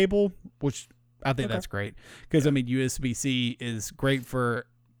lightning cable, which I think that's great. Because, USB-C is great for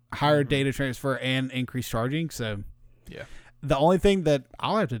higher data transfer and increased charging. So the only thing that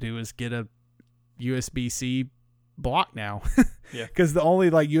I'll have to do is get a USB-C block now. Because the only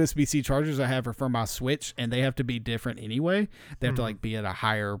like USB-C chargers I have are for my Switch, and they have to be different anyway. They have to like be at a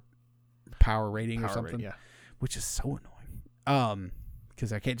higher power rating or something, which is so annoying.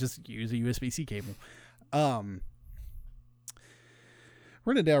 Because I can't just use a USB-C cable. Run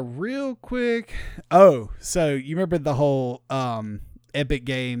it down real quick. So you remember the whole Epic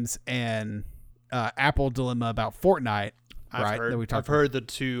Games and Apple dilemma about Fortnite, right? I've heard the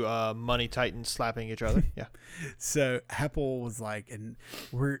two money titans slapping each other. Yeah. So Apple was like, and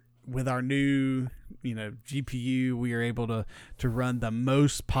we're with our new, GPU, we are able to run the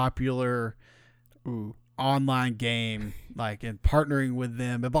most popular online game, like, and partnering with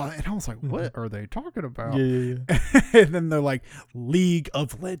them. And I was like, what are they talking about? Yeah. And then they're like, League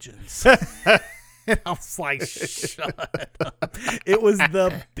of Legends. And I was like, shut up. It was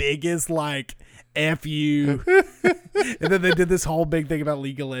the biggest, like, F you. And then they did this whole big thing about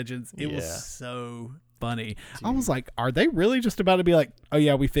League of Legends. It was so funny. Dude. I was like, are they really just about to be like, oh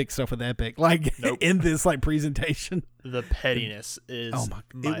yeah, we fixed stuff with Epic? Like, in this like presentation? The pettiness is my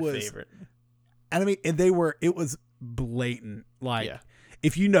favorite. And it was blatant. Like,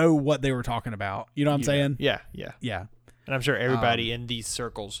 if you know what they were talking about, you know what I'm saying? Yeah. And I'm sure everybody in these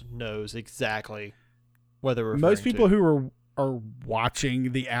circles knows exactly what they're referring to. Most people who are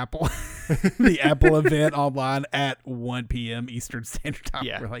watching the Apple event online at 1 p.m. Eastern Standard Time.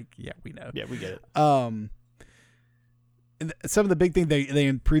 We're like, we know. Yeah, we get it. And some of the big thing, they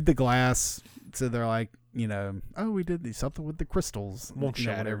improved the glass, so they're like, we did something with the crystals. Won't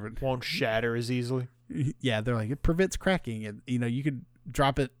shatter as easily. Yeah, they're like, it prevents cracking, and you could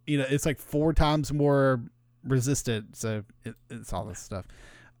drop it. It's like 4 times more resistant, so it's all this stuff.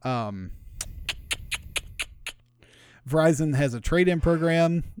 Verizon has a trade-in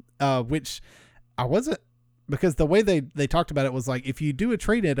program, which I wasn't, because the way they talked about it was like, if you do a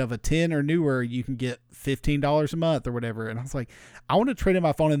trade-in of a 10 or newer, you can get $15 a month or whatever. And I was like, I want to trade in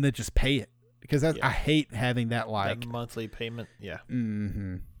my phone and then just pay it, because I hate having that like that monthly payment. Yeah.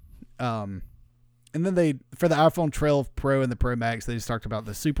 Mm-hmm. And then for the iPhone 12 Pro and the Pro Max, they just talked about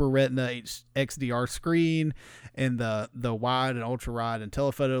the Super Retina XDR screen and the wide and ultra wide and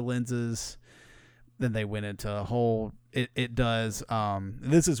telephoto lenses. Then they went into a whole, it does,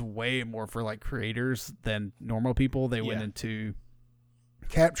 this is way more for like creators than normal people. They went into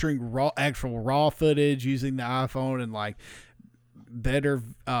capturing actual raw footage using the iPhone, and like better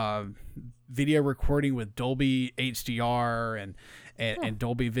video recording with Dolby HDR and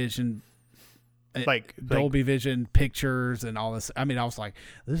Dolby Vision, like Dolby Vision pictures and all this. I mean, I was like,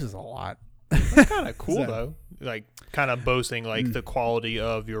 this is a lot. That's kind of cool though. Like, kind of boasting like the quality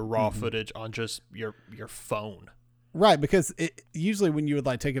of your raw footage on just your phone. Right, because usually when you would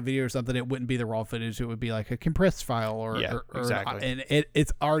like take a video or something, it wouldn't be the raw footage. It would be like a compressed file or exactly. And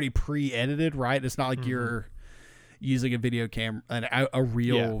it's already pre-edited, right? It's not like you're using a video camera, a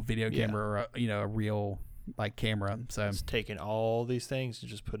real video camera, or a real like camera. So it's taking all these things and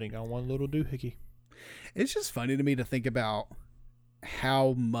just putting on one little doohickey. It's just funny to me to think about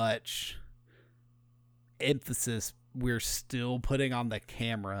how much emphasis we're still putting on the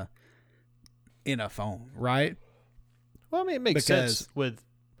camera in a phone, right? Well, I mean, it makes sense with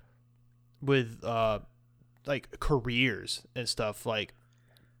like careers and stuff. Like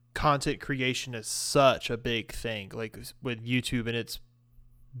content creation is such a big thing. Like with YouTube and its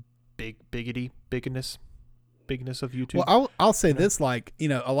bigness of YouTube. Well, I'll say this, like,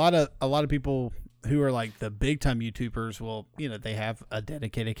 a lot of people who are like the big time YouTubers will, they have a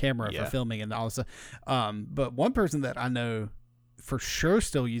dedicated camera for filming and all this stuff. But one person that I know for sure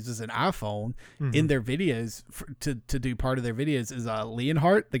still uses an iPhone in their videos to do part of their videos is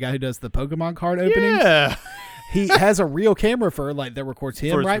Leonhardt, the guy who does the Pokemon card openings. Yeah. He has a real camera for like that records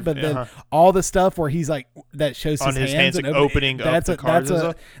him, right? But then all the stuff where he's like that shows on his hands and like opening up the cards.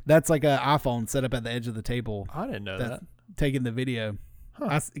 That's like an iPhone set up at the edge of the table. I didn't know that. Taking the video.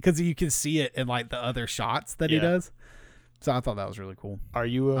 Because you can see it in like the other shots that he does. So I thought that was really cool. Are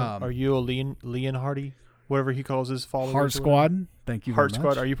you a Leon Hardy, whatever he calls his followers? Heart Squad. Thank you. Heart very Squad.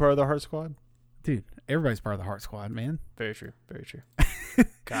 much. Are you part of the Heart Squad? Dude, everybody's part of the Heart Squad, man. Very true. Very true.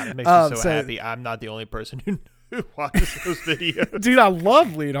 God, it makes me so happy. I'm not the only person who watches those videos. Dude, I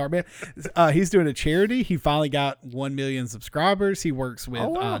love Leonhardt, man. He's doing a charity. He finally got 1 million subscribers. He works with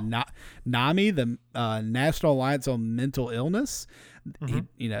NAMI, the National Alliance on Mental Illness. He,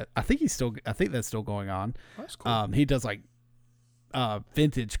 I think that's still going on. That's cool. He does like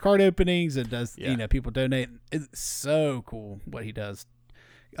vintage card openings and does people donate. It's so cool what he does.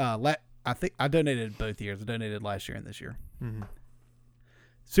 I think I donated both years. I donated last year and this year.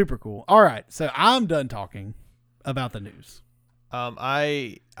 Super cool. All right, so I'm done talking about the news.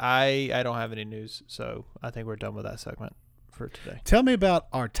 I don't have any news, so I think we're done with that segment for today. Tell me about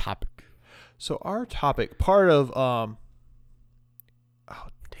our topic. So our topic, part of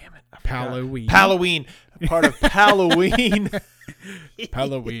Palloween. Part of Palloween.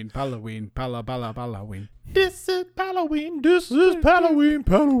 Palloween. This is Palloween. This is Palloween.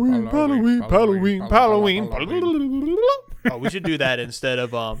 Oh, we should do that instead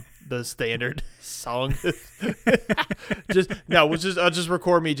of the standard song. I'll just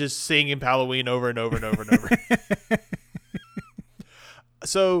record me just singing Palloween over and over and over and over.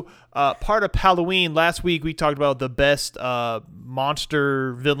 So, part of Palloween, last week we talked about the best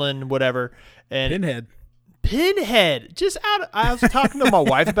monster, villain, whatever. And Pinhead. I was talking to my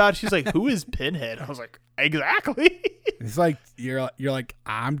wife about it. She's like, who is Pinhead? I was like, exactly. It's like, you're like,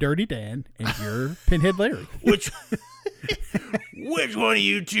 I'm Dirty Dan, and you're Pinhead Larry. Which one of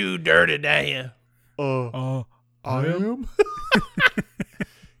you two Dirty Dan? I am.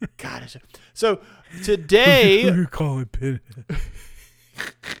 God. So, today. Who you calling Pinhead?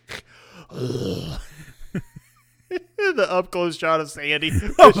 The up close shot of Sandy.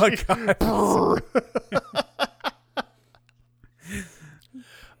 Oh my God.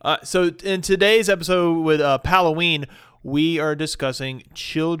 So in today's episode with Palloween, we are discussing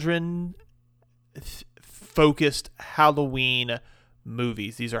children-focused Halloween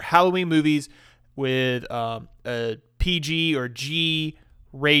movies. These are Halloween movies with a PG or G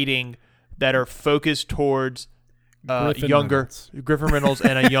rating that are focused towards Griffin Reynolds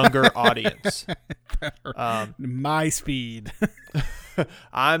and a younger audience. My speed.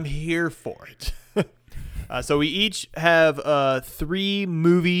 I'm here for it. So we each have 3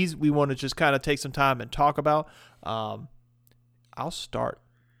 movies we want to just kind of take some time and talk about. I'll start.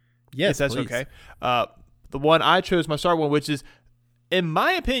 Yes, if that's please. okay. The one I chose, my start one, which is, in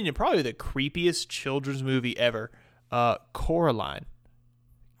my opinion, probably the creepiest children's movie ever, Coraline.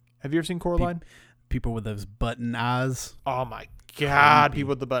 Have you ever seen Coraline? People with those button eyes. Oh my God, people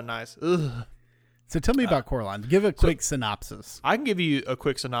with the button eyes. Ugh. So tell me about Coraline. Give a quick synopsis. I can give you a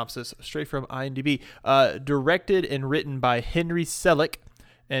quick synopsis straight from IMDb. Directed and written by Henry Selick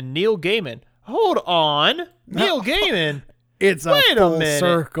and Neil Gaiman. Hold on. Neil Gaiman? It's a full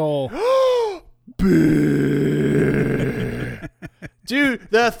circle. Dude,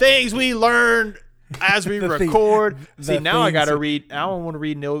 the things we learned as we record. See, now I got to read. Now I want to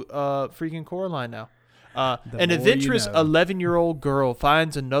read Neil freaking Coraline now. An adventurous 11-year-old girl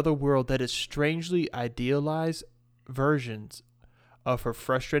finds another world that is strangely idealized versions of her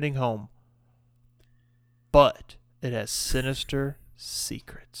frustrating home, but it has sinister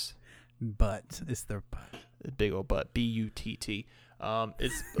secrets. But it's their butt. Big old butt. B-U-T-T.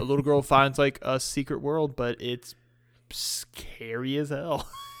 It's a little girl finds like a secret world, but it's scary as hell.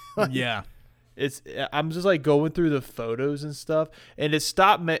 Yeah. I'm just like going through the photos and stuff, and it's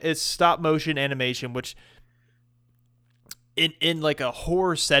stop motion animation, which in like a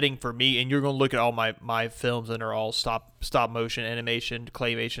horror setting for me, and you're gonna look at all my films and they're all stop motion, animation,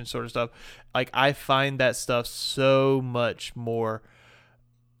 claymation sort of stuff. Like I find that stuff so much more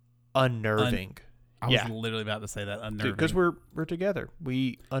unnerving. I was literally about to say that, unnerving. Because we're together.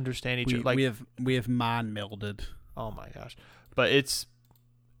 We understand each other. Like we have mind melded. Oh my gosh. But it's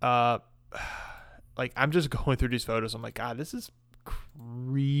like I'm just going through these photos. I'm like, God, this is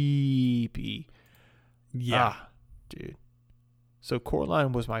creepy. Yeah. Dude. So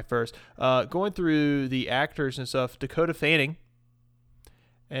Coraline was my first. Going through the actors and stuff, Dakota Fanning.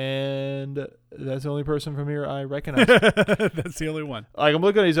 And that's the only person from here I recognize. That's the only one. Like I'm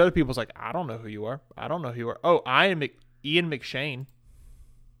looking at these other people, it's like, I don't know who you are. I don't know who you are. Oh, Ian McShane.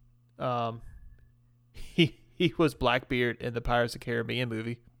 He was Blackbeard in the Pirates of the Caribbean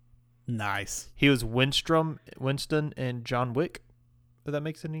movie. Nice. He was Winston and John Wick. If that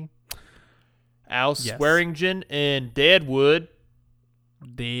makes any. Al Swearingen in Deadwood.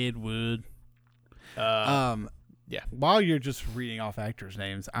 Yeah. While you're just reading off actors'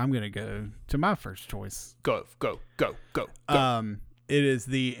 names, I'm gonna go to my first choice. Go. It is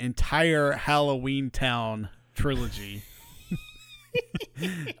the entire Halloween Town trilogy.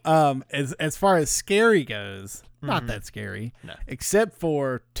 As far as scary goes, not that scary. No. Except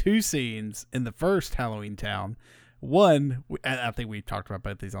for two scenes in the first Halloween Town. One, I think we've talked about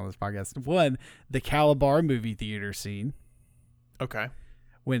both these on this podcast. One, the Calabar movie theater scene. Okay.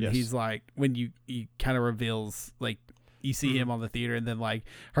 When he's like, when he kind of reveals, like, you see him on the theater, and then like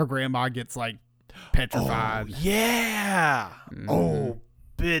her grandma gets like petrified. Oh, yeah. Oh,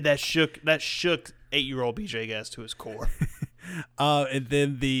 bid that shook 8-year-old BJ Guest to his core. And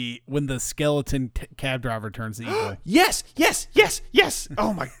then when the skeleton cab driver turns evil. Yes.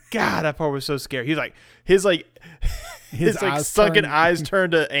 Oh my God, that part was so scary. He's like his sunken eyes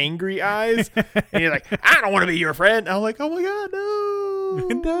turned to angry eyes, and he's like, I don't want to be your friend. And I'm like, oh my God, no.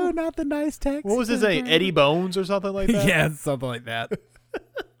 No, not the nice taxi. What was his name? Eddie Bones or something like that? Yeah, something like that.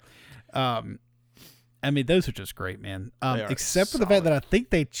 I mean, those are just great, man. Except for the fact that I think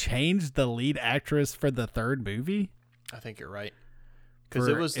they changed the lead actress for the third movie. I think you're right. Because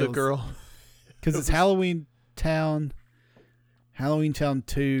it was the girl. Because it's Halloween Town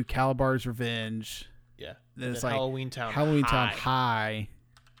 2, Calabar's Revenge. Yeah. Then it's like Halloween Town High.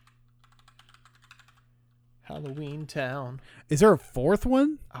 Halloween Town. Is there a fourth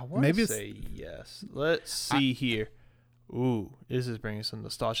one? I want to say yes. Let's see here. Ooh, this is bringing some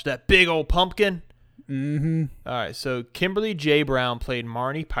nostalgia. That big old pumpkin. Mm-hmm. All right, so Kimberly J. Brown played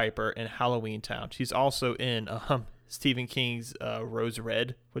Marnie Piper in Halloween Town. She's also in Stephen King's Rose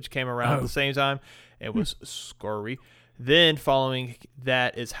Red, which came around at the same time. It was scary. Then following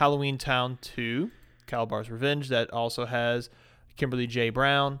that is Halloween Town 2, Calabar's Revenge. That also has Kimberly J.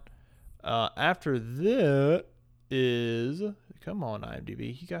 Brown. After that is, come on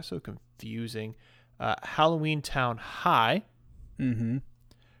IMDb, you guys so confusing. Halloween Town High,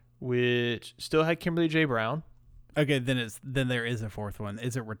 which still had Kimberly J. Brown. Okay, then there is a fourth one.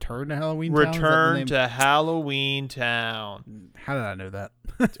 Is it Return to Halloween Town? Return to Halloween Town. How did I know that?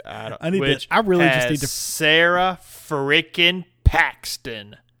 I really just need to. Sarah frickin'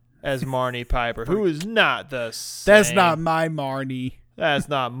 Paxton as Marnie Piper, who is not the same. That's not my Marnie. That's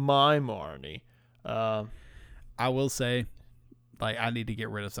not my Marnie. I will say, like, I need to get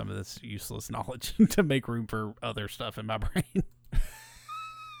rid of some of this useless knowledge to make room for other stuff in my brain.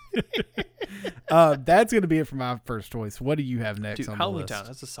 That's going to be it for my first choice. What do you have next on Halloween the list? Town,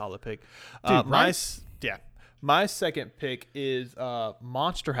 that's a solid pick. Dude, My second pick is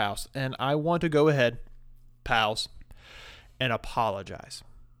Monster House, and I want to go ahead, pals, and apologize.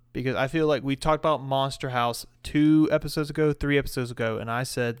 Because I feel like we talked about Monster House 3 episodes ago, and I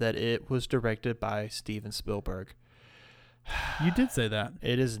said that it was directed by Steven Spielberg. You did say that.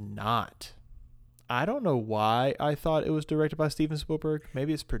 It is not. I don't know why I thought it was directed by Steven Spielberg.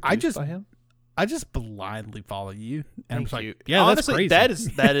 Maybe it's produced by him. I just blindly follow you. And I'm just Thank you. Like, yeah, honestly, that's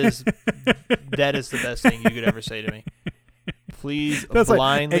crazy. that is the best thing you could ever say to me. Please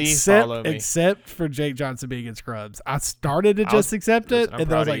blindly follow me. Except for Jake Johnson being in Scrubs. I started to just accept it, and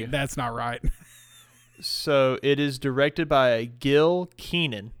then I was like, that's not right. So it is directed by Gil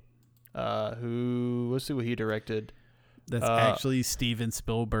Keenan, who, let's see what he directed. That's actually Steven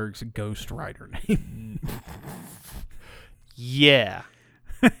Spielberg's ghostwriter name. Yeah.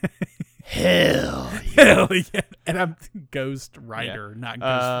 Hell yeah. And I'm Ghost Rider, not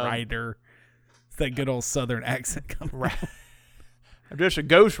Ghost Rider. It's that good old Southern accent coming out. I'm just a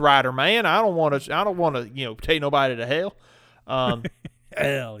ghost rider, man. I don't want to, take nobody to hell.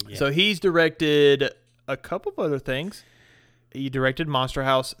 Hell yeah. So he's directed a couple of other things. He directed Monster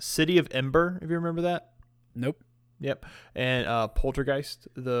House, City of Ember, if you remember that. Nope. Yep. And Poltergeist,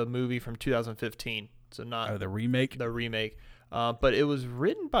 the movie from 2015. So not the remake. The remake. But it was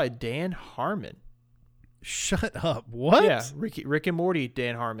written by Dan Harmon. Shut up. What? Yeah, Rick and Morty,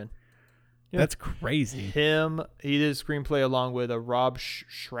 Dan Harmon. Yeah. That's crazy. He did a screenplay along with a Rob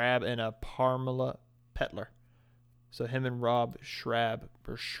Schrab and a Pamela Petler. So him and Rob Schwab.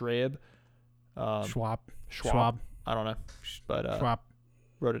 Schwab. I don't know, but Schwab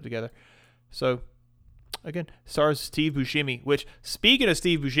wrote it together. So again, stars Steve Buscemi. Which, speaking of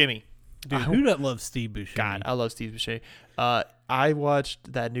Steve Buscemi, dude, who doesn't love Steve Buscemi? God, I love Steve Buscemi. I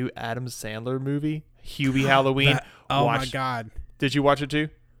watched that new Adam Sandler movie, Hubie Halloween. My God! Did you watch it too?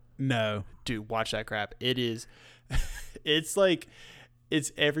 No, dude, watch that crap. It is, it's like,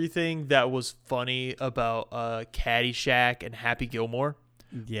 it's everything that was funny about Caddyshack and Happy Gilmore.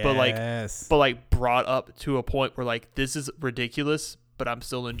 Yes. But like brought up to a point where like, this is ridiculous, but I'm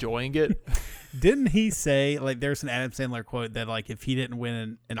still enjoying it. Didn't he say, like, there's an Adam Sandler quote that, like, if he didn't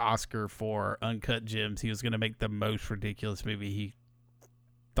win an Oscar for Uncut Gems, he was going to make the most ridiculous movie he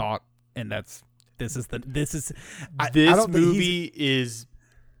thought, and this movie is,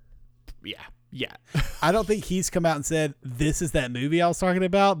 yeah. I don't think he's come out and said, this is that movie I was talking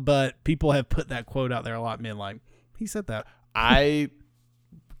about, but people have put that quote out there a lot, and been like, he said that. I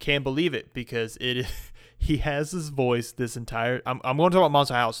can't believe it, because it is. He has this voice this entire. I'm going to talk about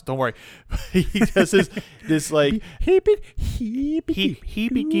Monster House. Don't worry. He does this like heepy.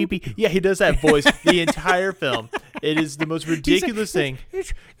 Yeah, he does that voice the entire film. It is the most ridiculous thing.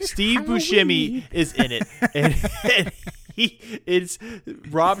 It's Steve Buscemi is in it, and it's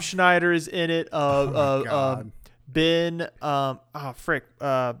Rob Schneider is in it. Ben. Not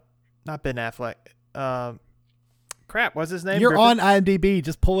Ben Affleck. Crap, what's his name? You're on IMDb.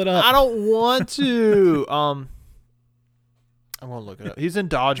 Just pull it up. I don't want to. I'm gonna look it up. He's in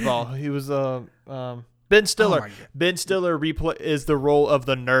Dodgeball. He was Ben Stiller. Ben Stiller is the role of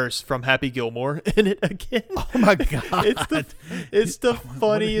the nurse from Happy Gilmore in it again. Oh my God! It's the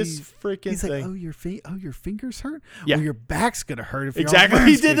funniest freaking he's thing. He's like, oh, your fingers hurt. Yeah, well, your back's gonna hurt if exactly.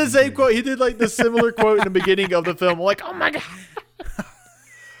 He did the same quote. He did like the similar quote in the beginning of the film. I'm like, oh my God!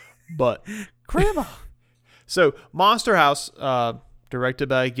 But Grandma. So, Monster House, directed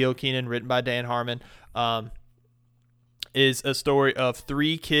by Gil Kenan, written by Dan Harmon, is a story of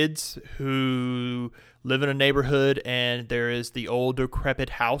 3 kids who live in a neighborhood, and there is the old decrepit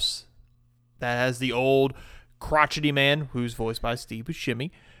house that has the old crotchety man, who's voiced by Steve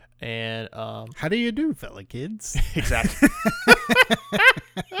Buscemi. And how do you do, fella kids? Exactly.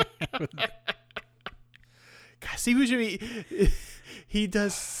 God, Steve Buscemi, he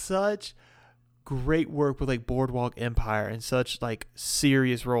does such great work with like Boardwalk Empire and such like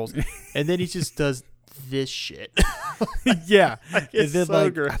serious roles, and then he just does this shit. Yeah, like, it's then, so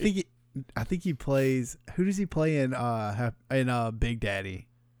like, great. I think he plays. Who does he play in Big Daddy?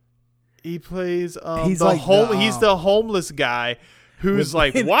 He plays he's the like he's the homeless guy who's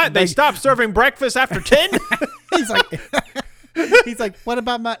like, what? They stopped serving breakfast after 10? He's like, what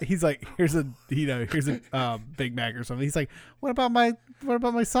about my? He's like, here's a Big Mac or something. He's like, what about my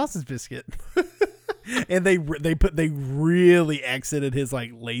sausage biscuit? And they really exited his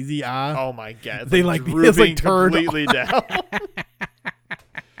like lazy eye. Oh my God! They like turned completely down.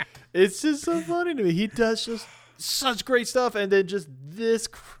 It's just so funny to me. He does just such great stuff, and then just this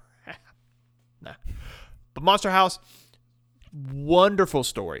crap. Nah. But Monster House, wonderful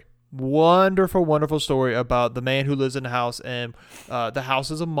story. Wonderful story about the man who lives in the house, and the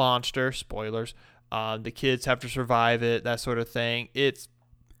house is a monster. Spoilers. The kids have to survive it, that sort of thing. It's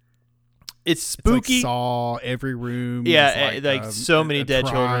spooky. It's like Saw, every room. Yeah, like so many dead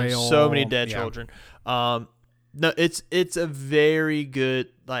children. So many dead children. No, it's a very good,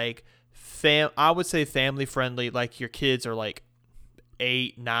 like, I would say family friendly. Like, your kids are like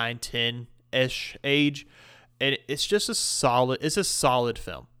 8, 9, 10-ish age, and it's just a solid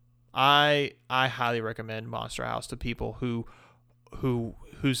film. I highly recommend Monster House to people who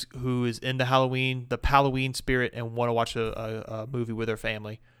is in the Palloween spirit and want to watch a movie with their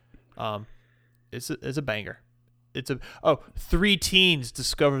family. It's a banger. 3 teens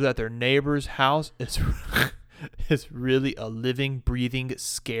discover that their neighbor's house is really a living, breathing,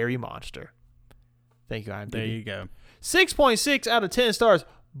 scary monster. Thank you, IMDb. There you go. 6.6 out of 10 stars.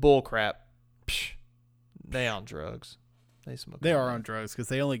 Bull crap. Psh, they on drugs. They smoke. They are on drugs because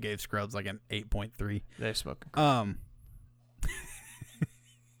they only gave Scrubs like an 8.3. They smoke.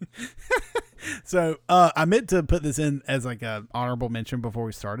 So I meant to put this in as like an honorable mention before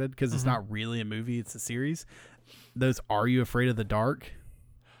we started because it's not really a movie; it's a series. Those Are You Afraid of the Dark?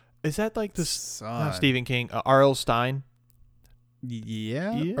 Is that like the Stephen King? R.L. Stein?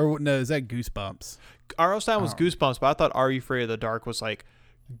 Yeah. Or no, is that Goosebumps? R.L. Stein was Goosebumps, but I thought Are You Afraid of the Dark was like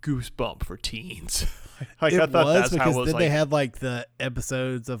Goosebump for teens. Like I thought that's how it was. Then like, they had like the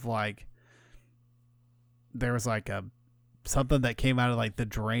episodes of like there was like a something that came out of like the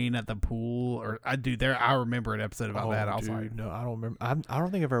drain at the pool, or I remember an episode about that. I was like, no, I don't remember. I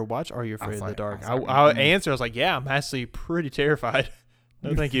don't think I've ever watched Are You Afraid of the Dark. I answer. I was like, yeah, I'm actually pretty terrified.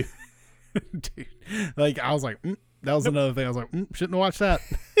 No, thank you. Dude, like I was like, that was another thing. I was like, shouldn't have watched that.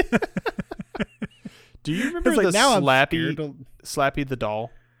 Do you remember the Slappy the doll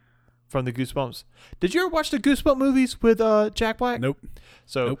from the Goosebumps? Did you ever watch the Goosebumps movies with Jack Black? Nope.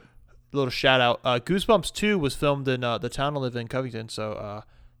 So, little shout out. Goosebumps 2 was filmed in the town I live in, Covington. So,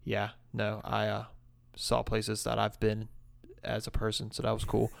 I saw places that I've been as a person, so that was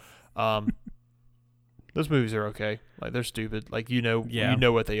cool. Those movies are okay. Like they're stupid. Like you know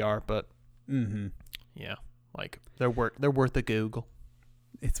what they are, but yeah, like they're worth a Google.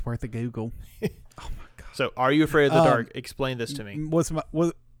 It's worth a Google. Oh my god. So, Are You Afraid of the Dark? Explain this to me.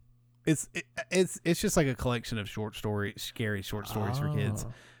 It's just like a collection of scary short stories for kids.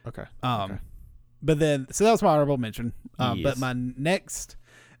 Okay. But then so that was my honorable mention. Yes. But my next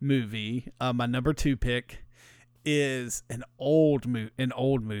movie, my number 2 pick is an old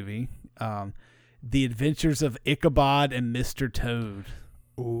movie. The Adventures of Ichabod and Mr. Toad.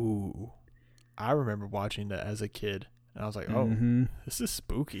 Ooh. I remember watching that as a kid. And I was like, this is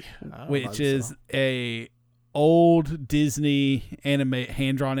spooky. Which is a old Disney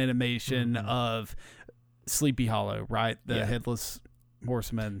hand-drawn animation of Sleepy Hollow, right? The Headless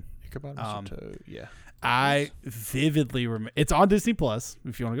Horseman. Ichabod and Mr. Toad, yeah. I vividly remember. It's on Disney Plus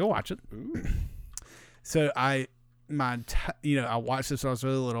if you want to go watch it. Ooh. So I watched this when I was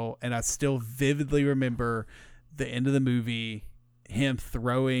really little, and I still vividly remember the end of the movie, him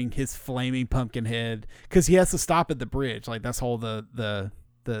throwing his flaming pumpkin head, because he has to stop at the bridge. Like that's whole the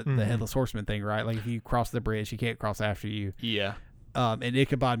Headless Horseman thing, right? Like if you cross the bridge, he can't cross after you. Yeah. And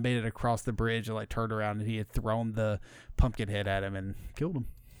Ichabod made it across the bridge and like turned around, and he had thrown the pumpkin head at him and killed him.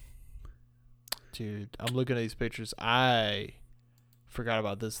 Dude, I'm looking at these pictures. I forgot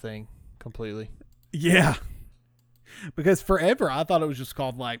about this thing completely. Yeah. Because forever I thought it was just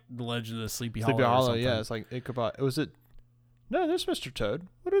called like The Legend of Sleepy Hollow. Sleepy Hollow, yeah. It's like Ichabod. Was it? No, there's Mr. Toad.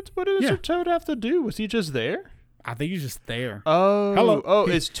 What did Mr. Toad have to do? Was he just there? I think he's just there. Oh, hello. Oh,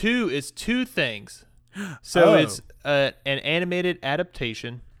 it's two things. So it's an animated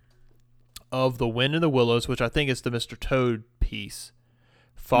adaptation of The Wind in the Willows, which I think is the Mr. Toad piece,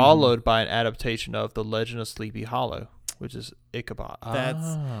 followed by an adaptation of The Legend of Sleepy Hollow, which is Ichabod.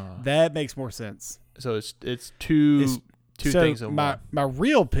 That makes more sense. So it's two things in one. My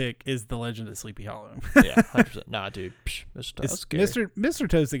real pick is The Legend of Sleepy Hollow. Yeah, 100%. Nah, dude. Mr. Toad's scary. Mr.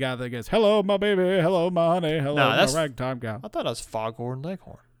 Toad's the guy that goes, "Hello, my baby. Hello, my honey. Hello, my ragtime guy." I thought that was Foghorn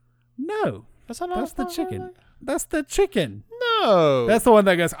Leghorn. No. That's the chicken. That's the chicken. No. That's the one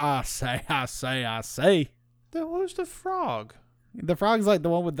that goes, I say. Then who's the frog? The frog's like the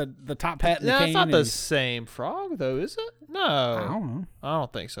one with the top hat and the cane. That's not the same frog, though, is it? No. I don't know. I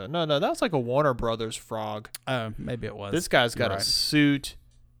don't think so. No, that's like a Warner Brothers frog. Oh, maybe it was. This guy's got a suit.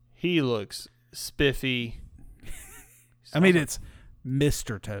 He looks spiffy. I mean, it's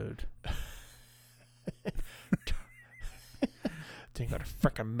Mr. Toad. Didn't go to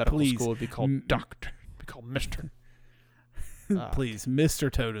freaking medical school. It'd be called Doctor. It'd be called Mr. Please, Mr.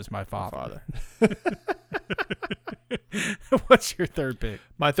 Toad is my father. What's your third pick?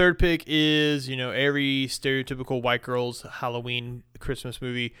 My third pick is, every stereotypical white girl's Halloween Christmas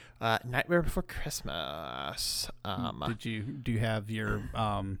movie, Nightmare Before Christmas. Do you have your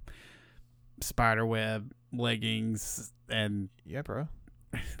spiderweb leggings and yeah, bro?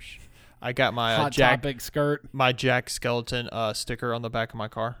 I got my Hot Topic skirt, my Jack Skeleton sticker on the back of my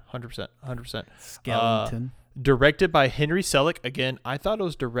car. 100%. Skeleton. Directed by Henry Selick. Again, I thought it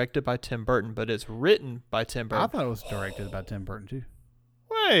was directed by Tim Burton, but it's written by Tim Burton. I thought it was directed by Tim Burton too.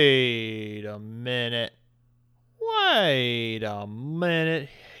 Wait a minute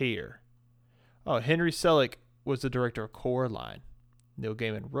here. Oh, Henry Selick was the director of Coraline. Neil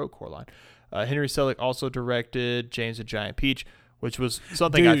Gaiman wrote Coraline. Henry Selick also directed James and Giant Peach, which was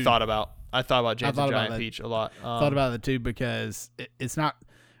something I thought about. I thought about James and Giant Peach a lot. Thought about it too because it's not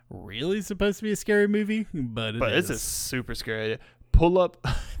really supposed to be a scary movie, but it's a super scary idea. Pull up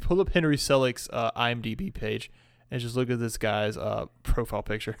Henry Selick's IMDb page and just look at this guy's profile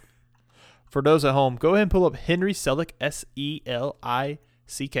picture. For those at home, go ahead and pull up Henry Selick,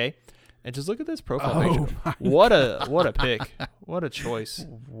 Selick, and just look at this profile picture. What a pick! What a choice!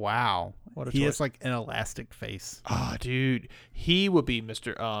 Wow, he has like an elastic face. Oh, dude, he would be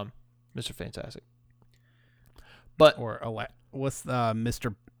Mr. Fantastic. But what's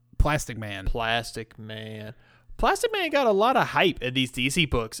Mr. Plastic Man? Plastic Man got a lot of hype in these DC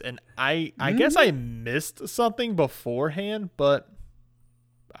books, and I guess I missed something beforehand, but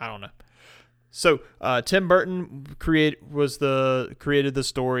I don't know. So Tim Burton created the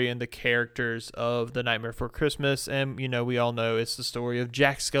story and the characters of The Nightmare Before Christmas, and we all know it's the story of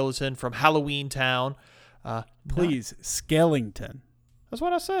Jack Skellington from Halloween Town. Please, Skellington. That's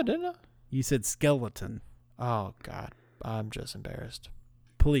what I said, didn't I? You said skeleton. Oh God, I'm just embarrassed.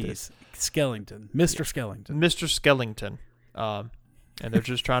 Please, Skellington, Mr. Skellington, Mr. Skellington. And they're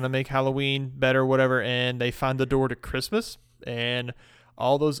just trying to make Halloween better, whatever, and they find the door to Christmas and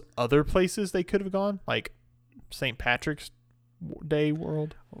all those other places they could have gone, like St. Patrick's Day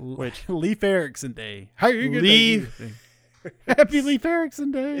World, which Leif Erikson Day. How you gonna Happy Leif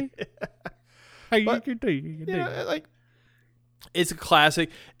Erikson Day. How you gonna do? Like it's a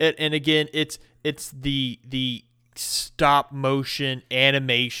classic, and again, it's the stop motion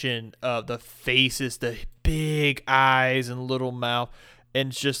animation of the faces, the big eyes and little mouth. And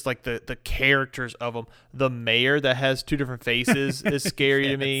it's just like the characters of them. The mayor that has two different faces is scary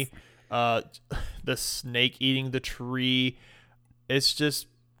to me. The snake eating the tree. It's just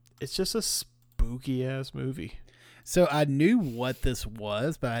a spooky ass movie. So I knew what this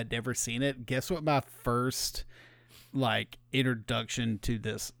was, but I'd never seen it. Guess what my first introduction to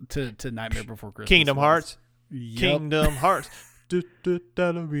this to Nightmare Before Christmas Kingdom was? Hearts. Yep. Kingdom Hearts.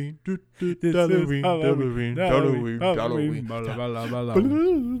 Halloween.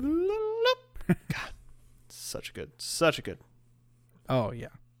 God, such a good. Oh yeah.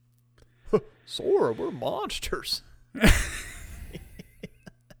 Sora, we're monsters.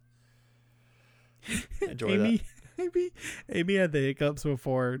 Enjoy that. Amy had the hiccups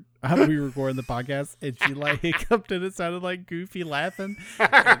before we recorded the podcast, and she hiccuped, and it sounded like Goofy laughing. And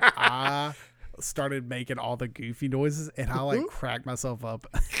I started making all the Goofy noises, and I cracked myself up.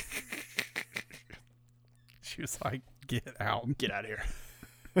 She was like, "Get out of here."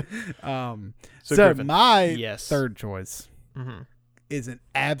 So Griffin, my third choice is an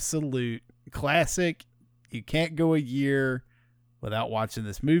absolute classic. You can't go a year without watching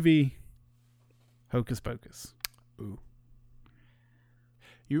this movie. Hocus Pocus. Ooh.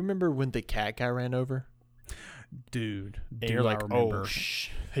 You remember when the cat guy ran over? Dude. And you're like, oh,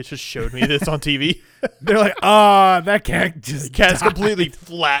 it just showed me this on TV. They're like, that cat just the cat's died. Completely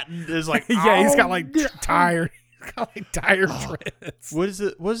flattened. It's like, yeah, he's got tire. He's got tire treads. What is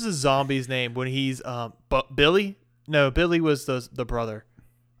the zombie's name when he's Billy? No, Billy was the brother.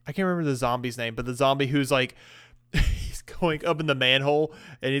 I can't remember the zombie's name, but the zombie who's he's going up in the manhole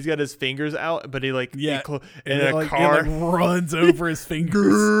and he's got his fingers out, but he in a car it runs over his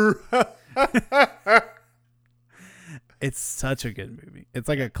fingers. It's such a good movie. It's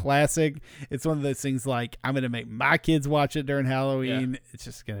like a classic. It's one of those things I'm going to make my kids watch it during Halloween. Yeah. It's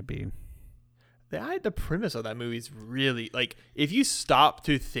just going to be. The premise of that movie is really if you stop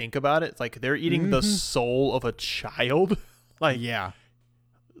to think about it, it's they're eating the soul of a child. Yeah.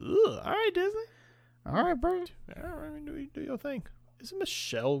 Ugh, all right, Disney. All right, bro. All right, do your thing. Is it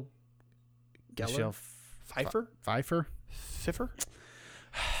Michelle Gellar? Michelle Pfeiffer? Pfeiffer? Pfeiffer.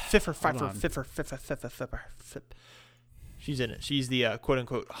 She's in it. She's the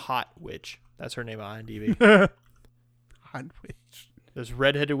quote-unquote hot witch. That's her name on IMDb. Hot witch. There's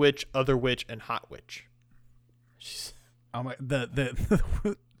redheaded witch, other witch, and hot witch. She's... Oh my,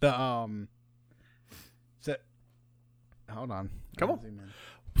 hold on. Come on.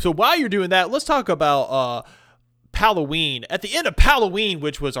 So while you're doing that, let's talk about Palloween. At the end of Palloween,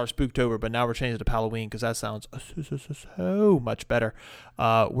 which was our Spooktober, but now we're changing to Palloween because that sounds so much better.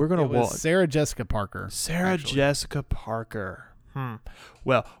 We're going to watch Sarah Jessica Parker. Jessica Parker.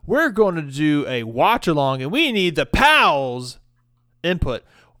 Well, we're going to do a watch along, and we need the pals input.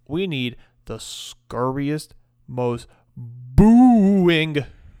 We need the scurriest, most booing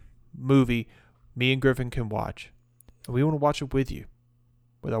movie me and Griffin can watch. And we want to watch it with you.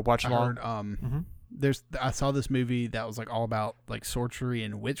 With our watch along. I saw this movie that was all about sorcery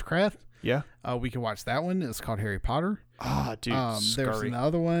and witchcraft. Yeah. We can watch that one. It's called Harry Potter. Ah, dude. There's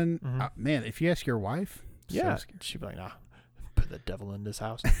another one. Man, if you ask your wife, she'd be like, nah, put the devil in this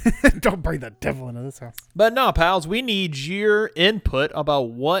house. Don't bring the devil into this house. But no, pals, we need your input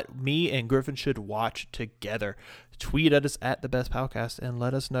about what me and Griffin should watch together. Tweet at us at the Best Podcast and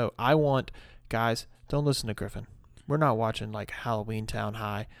let us know. Guys, don't listen to Griffin. We're not watching Halloween Town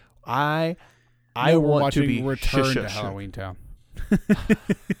High. I want to be Return to Halloween Town.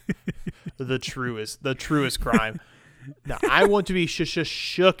 the truest crime. Now I want to be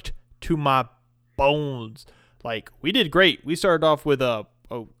shooked to my bones. We did great. We started off with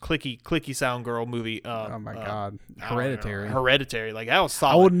clicky sound girl movie. Oh my God, Hereditary. Hereditary, like that was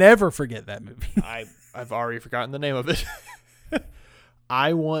solid. I will never forget that movie. I've already forgotten the name of it.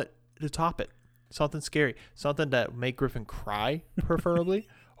 I want to top it. Something scary, something that make Griffin cry, preferably,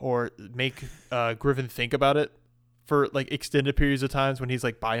 or make Griffin think about it for like extended periods of times when he's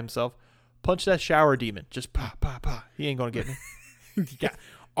like by himself. Punch that shower demon. Just pa pa pa. He ain't gonna get me. Yeah.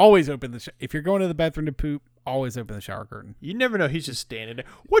 Always open if you're going to the bathroom to poop, always open the shower curtain. You never know. He's just standing there.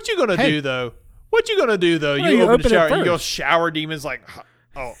 What you gonna do though? You open the shower. You go shower demons like,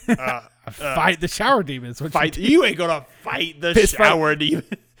 fight the shower demons. You ain't gonna fight the shower demon.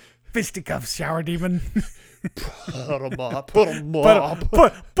 Fisticuffs, shower demon. Put them up. Put them up.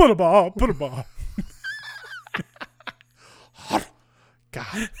 Put them up. Put them up.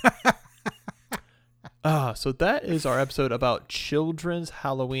 God. So that is our episode about children's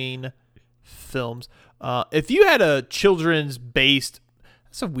Halloween films. If you had a children's based,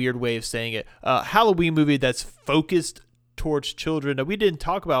 that's a weird way of saying it, Halloween movie that's focused towards children that we didn't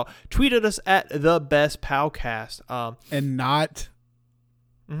talk about, tweet at us at the Best Palcast. And not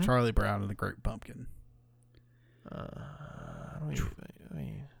Charlie Brown and the Great Pumpkin.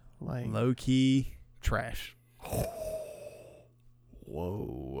 Like low key trash.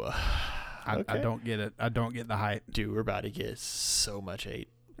 Whoa. Okay. I don't get it. I don't get the hype. Dude, we're about to get so much hate.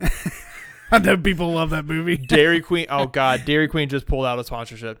 I know people love that movie. Dairy Queen. Oh, God. Dairy Queen just pulled out a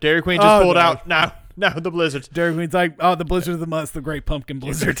sponsorship. Dairy Queen just pulled out. No, the Blizzards. Dairy Queen's like, the Blizzard of the month, the Great Pumpkin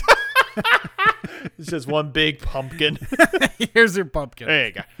Blizzard. It's just one big pumpkin. Here's your pumpkin. There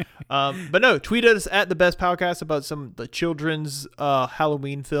you go. But no, tweet at us at the Best Podcast about some of the children's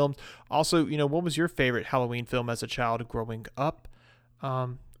Halloween films. Also, what was your favorite Halloween film as a child growing up?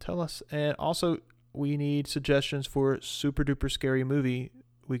 Tell us. And also, we need suggestions for super duper scary movie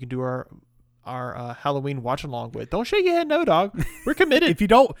we can do our Halloween watch along with. Don't shake your head, no, dog. We're committed. If you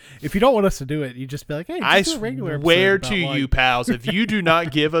don't want us to do it, you just be like, hey, I swear to you, pals, if you do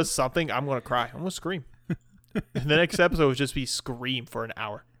not give us something, I'm gonna cry. I'm gonna scream. And the next episode will just be scream for an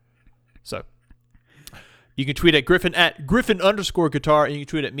hour. So you can tweet at Griffin @Griffin_guitar, and you can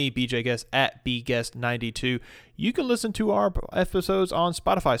tweet at me, BJ Guest, at BGuest92. You can listen to our episodes on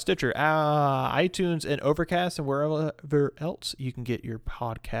Spotify, Stitcher, iTunes, and Overcast, and wherever else you can get your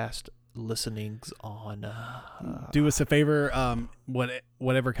podcast listenings on. Do us a favor,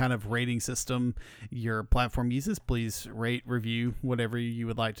 whatever kind of rating system your platform uses, please rate, review, whatever you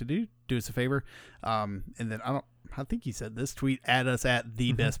would like to do. Do us a favor, and then I think you said this, tweet at us at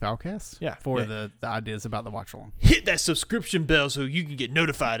the Best Palcast for the ideas about the watch along. Hit that subscription bell so you can get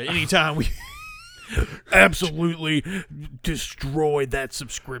notified at any time we absolutely destroy that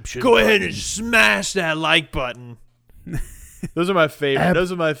subscription. Go ahead and smash that like button. Those are my favorite.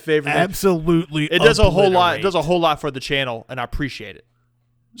 Absolutely. It does a whole lot. It does a whole lot for the channel, and I appreciate it.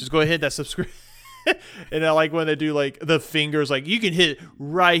 Just go ahead and hit that subscribe. And I like when they do like the fingers, like you can hit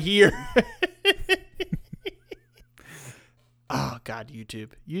right here. Oh God,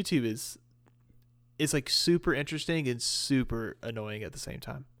 YouTube is like super interesting and super annoying at the same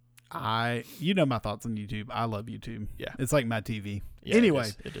time. You know my thoughts on YouTube. I love YouTube. Yeah. It's like my TV. Yeah, anyway,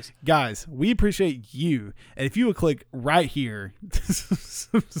 it is. Guys, we appreciate you. And if you would click right here to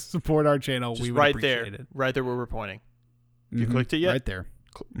support our channel, just we would right appreciate there, it. right there where we're pointing. You clicked it yet? Right there.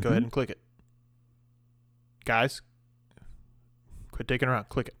 Go ahead and click it. Guys, quit taking around.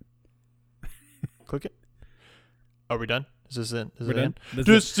 Click it. Click it. Are we done? Is this it? Is We're it done? in?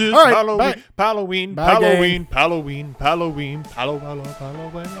 This is right, Halloween. bye. Halloween. Bye, Halloween. Halloween. Halloween. Halloween.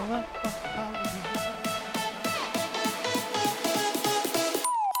 Halloween. Halloween.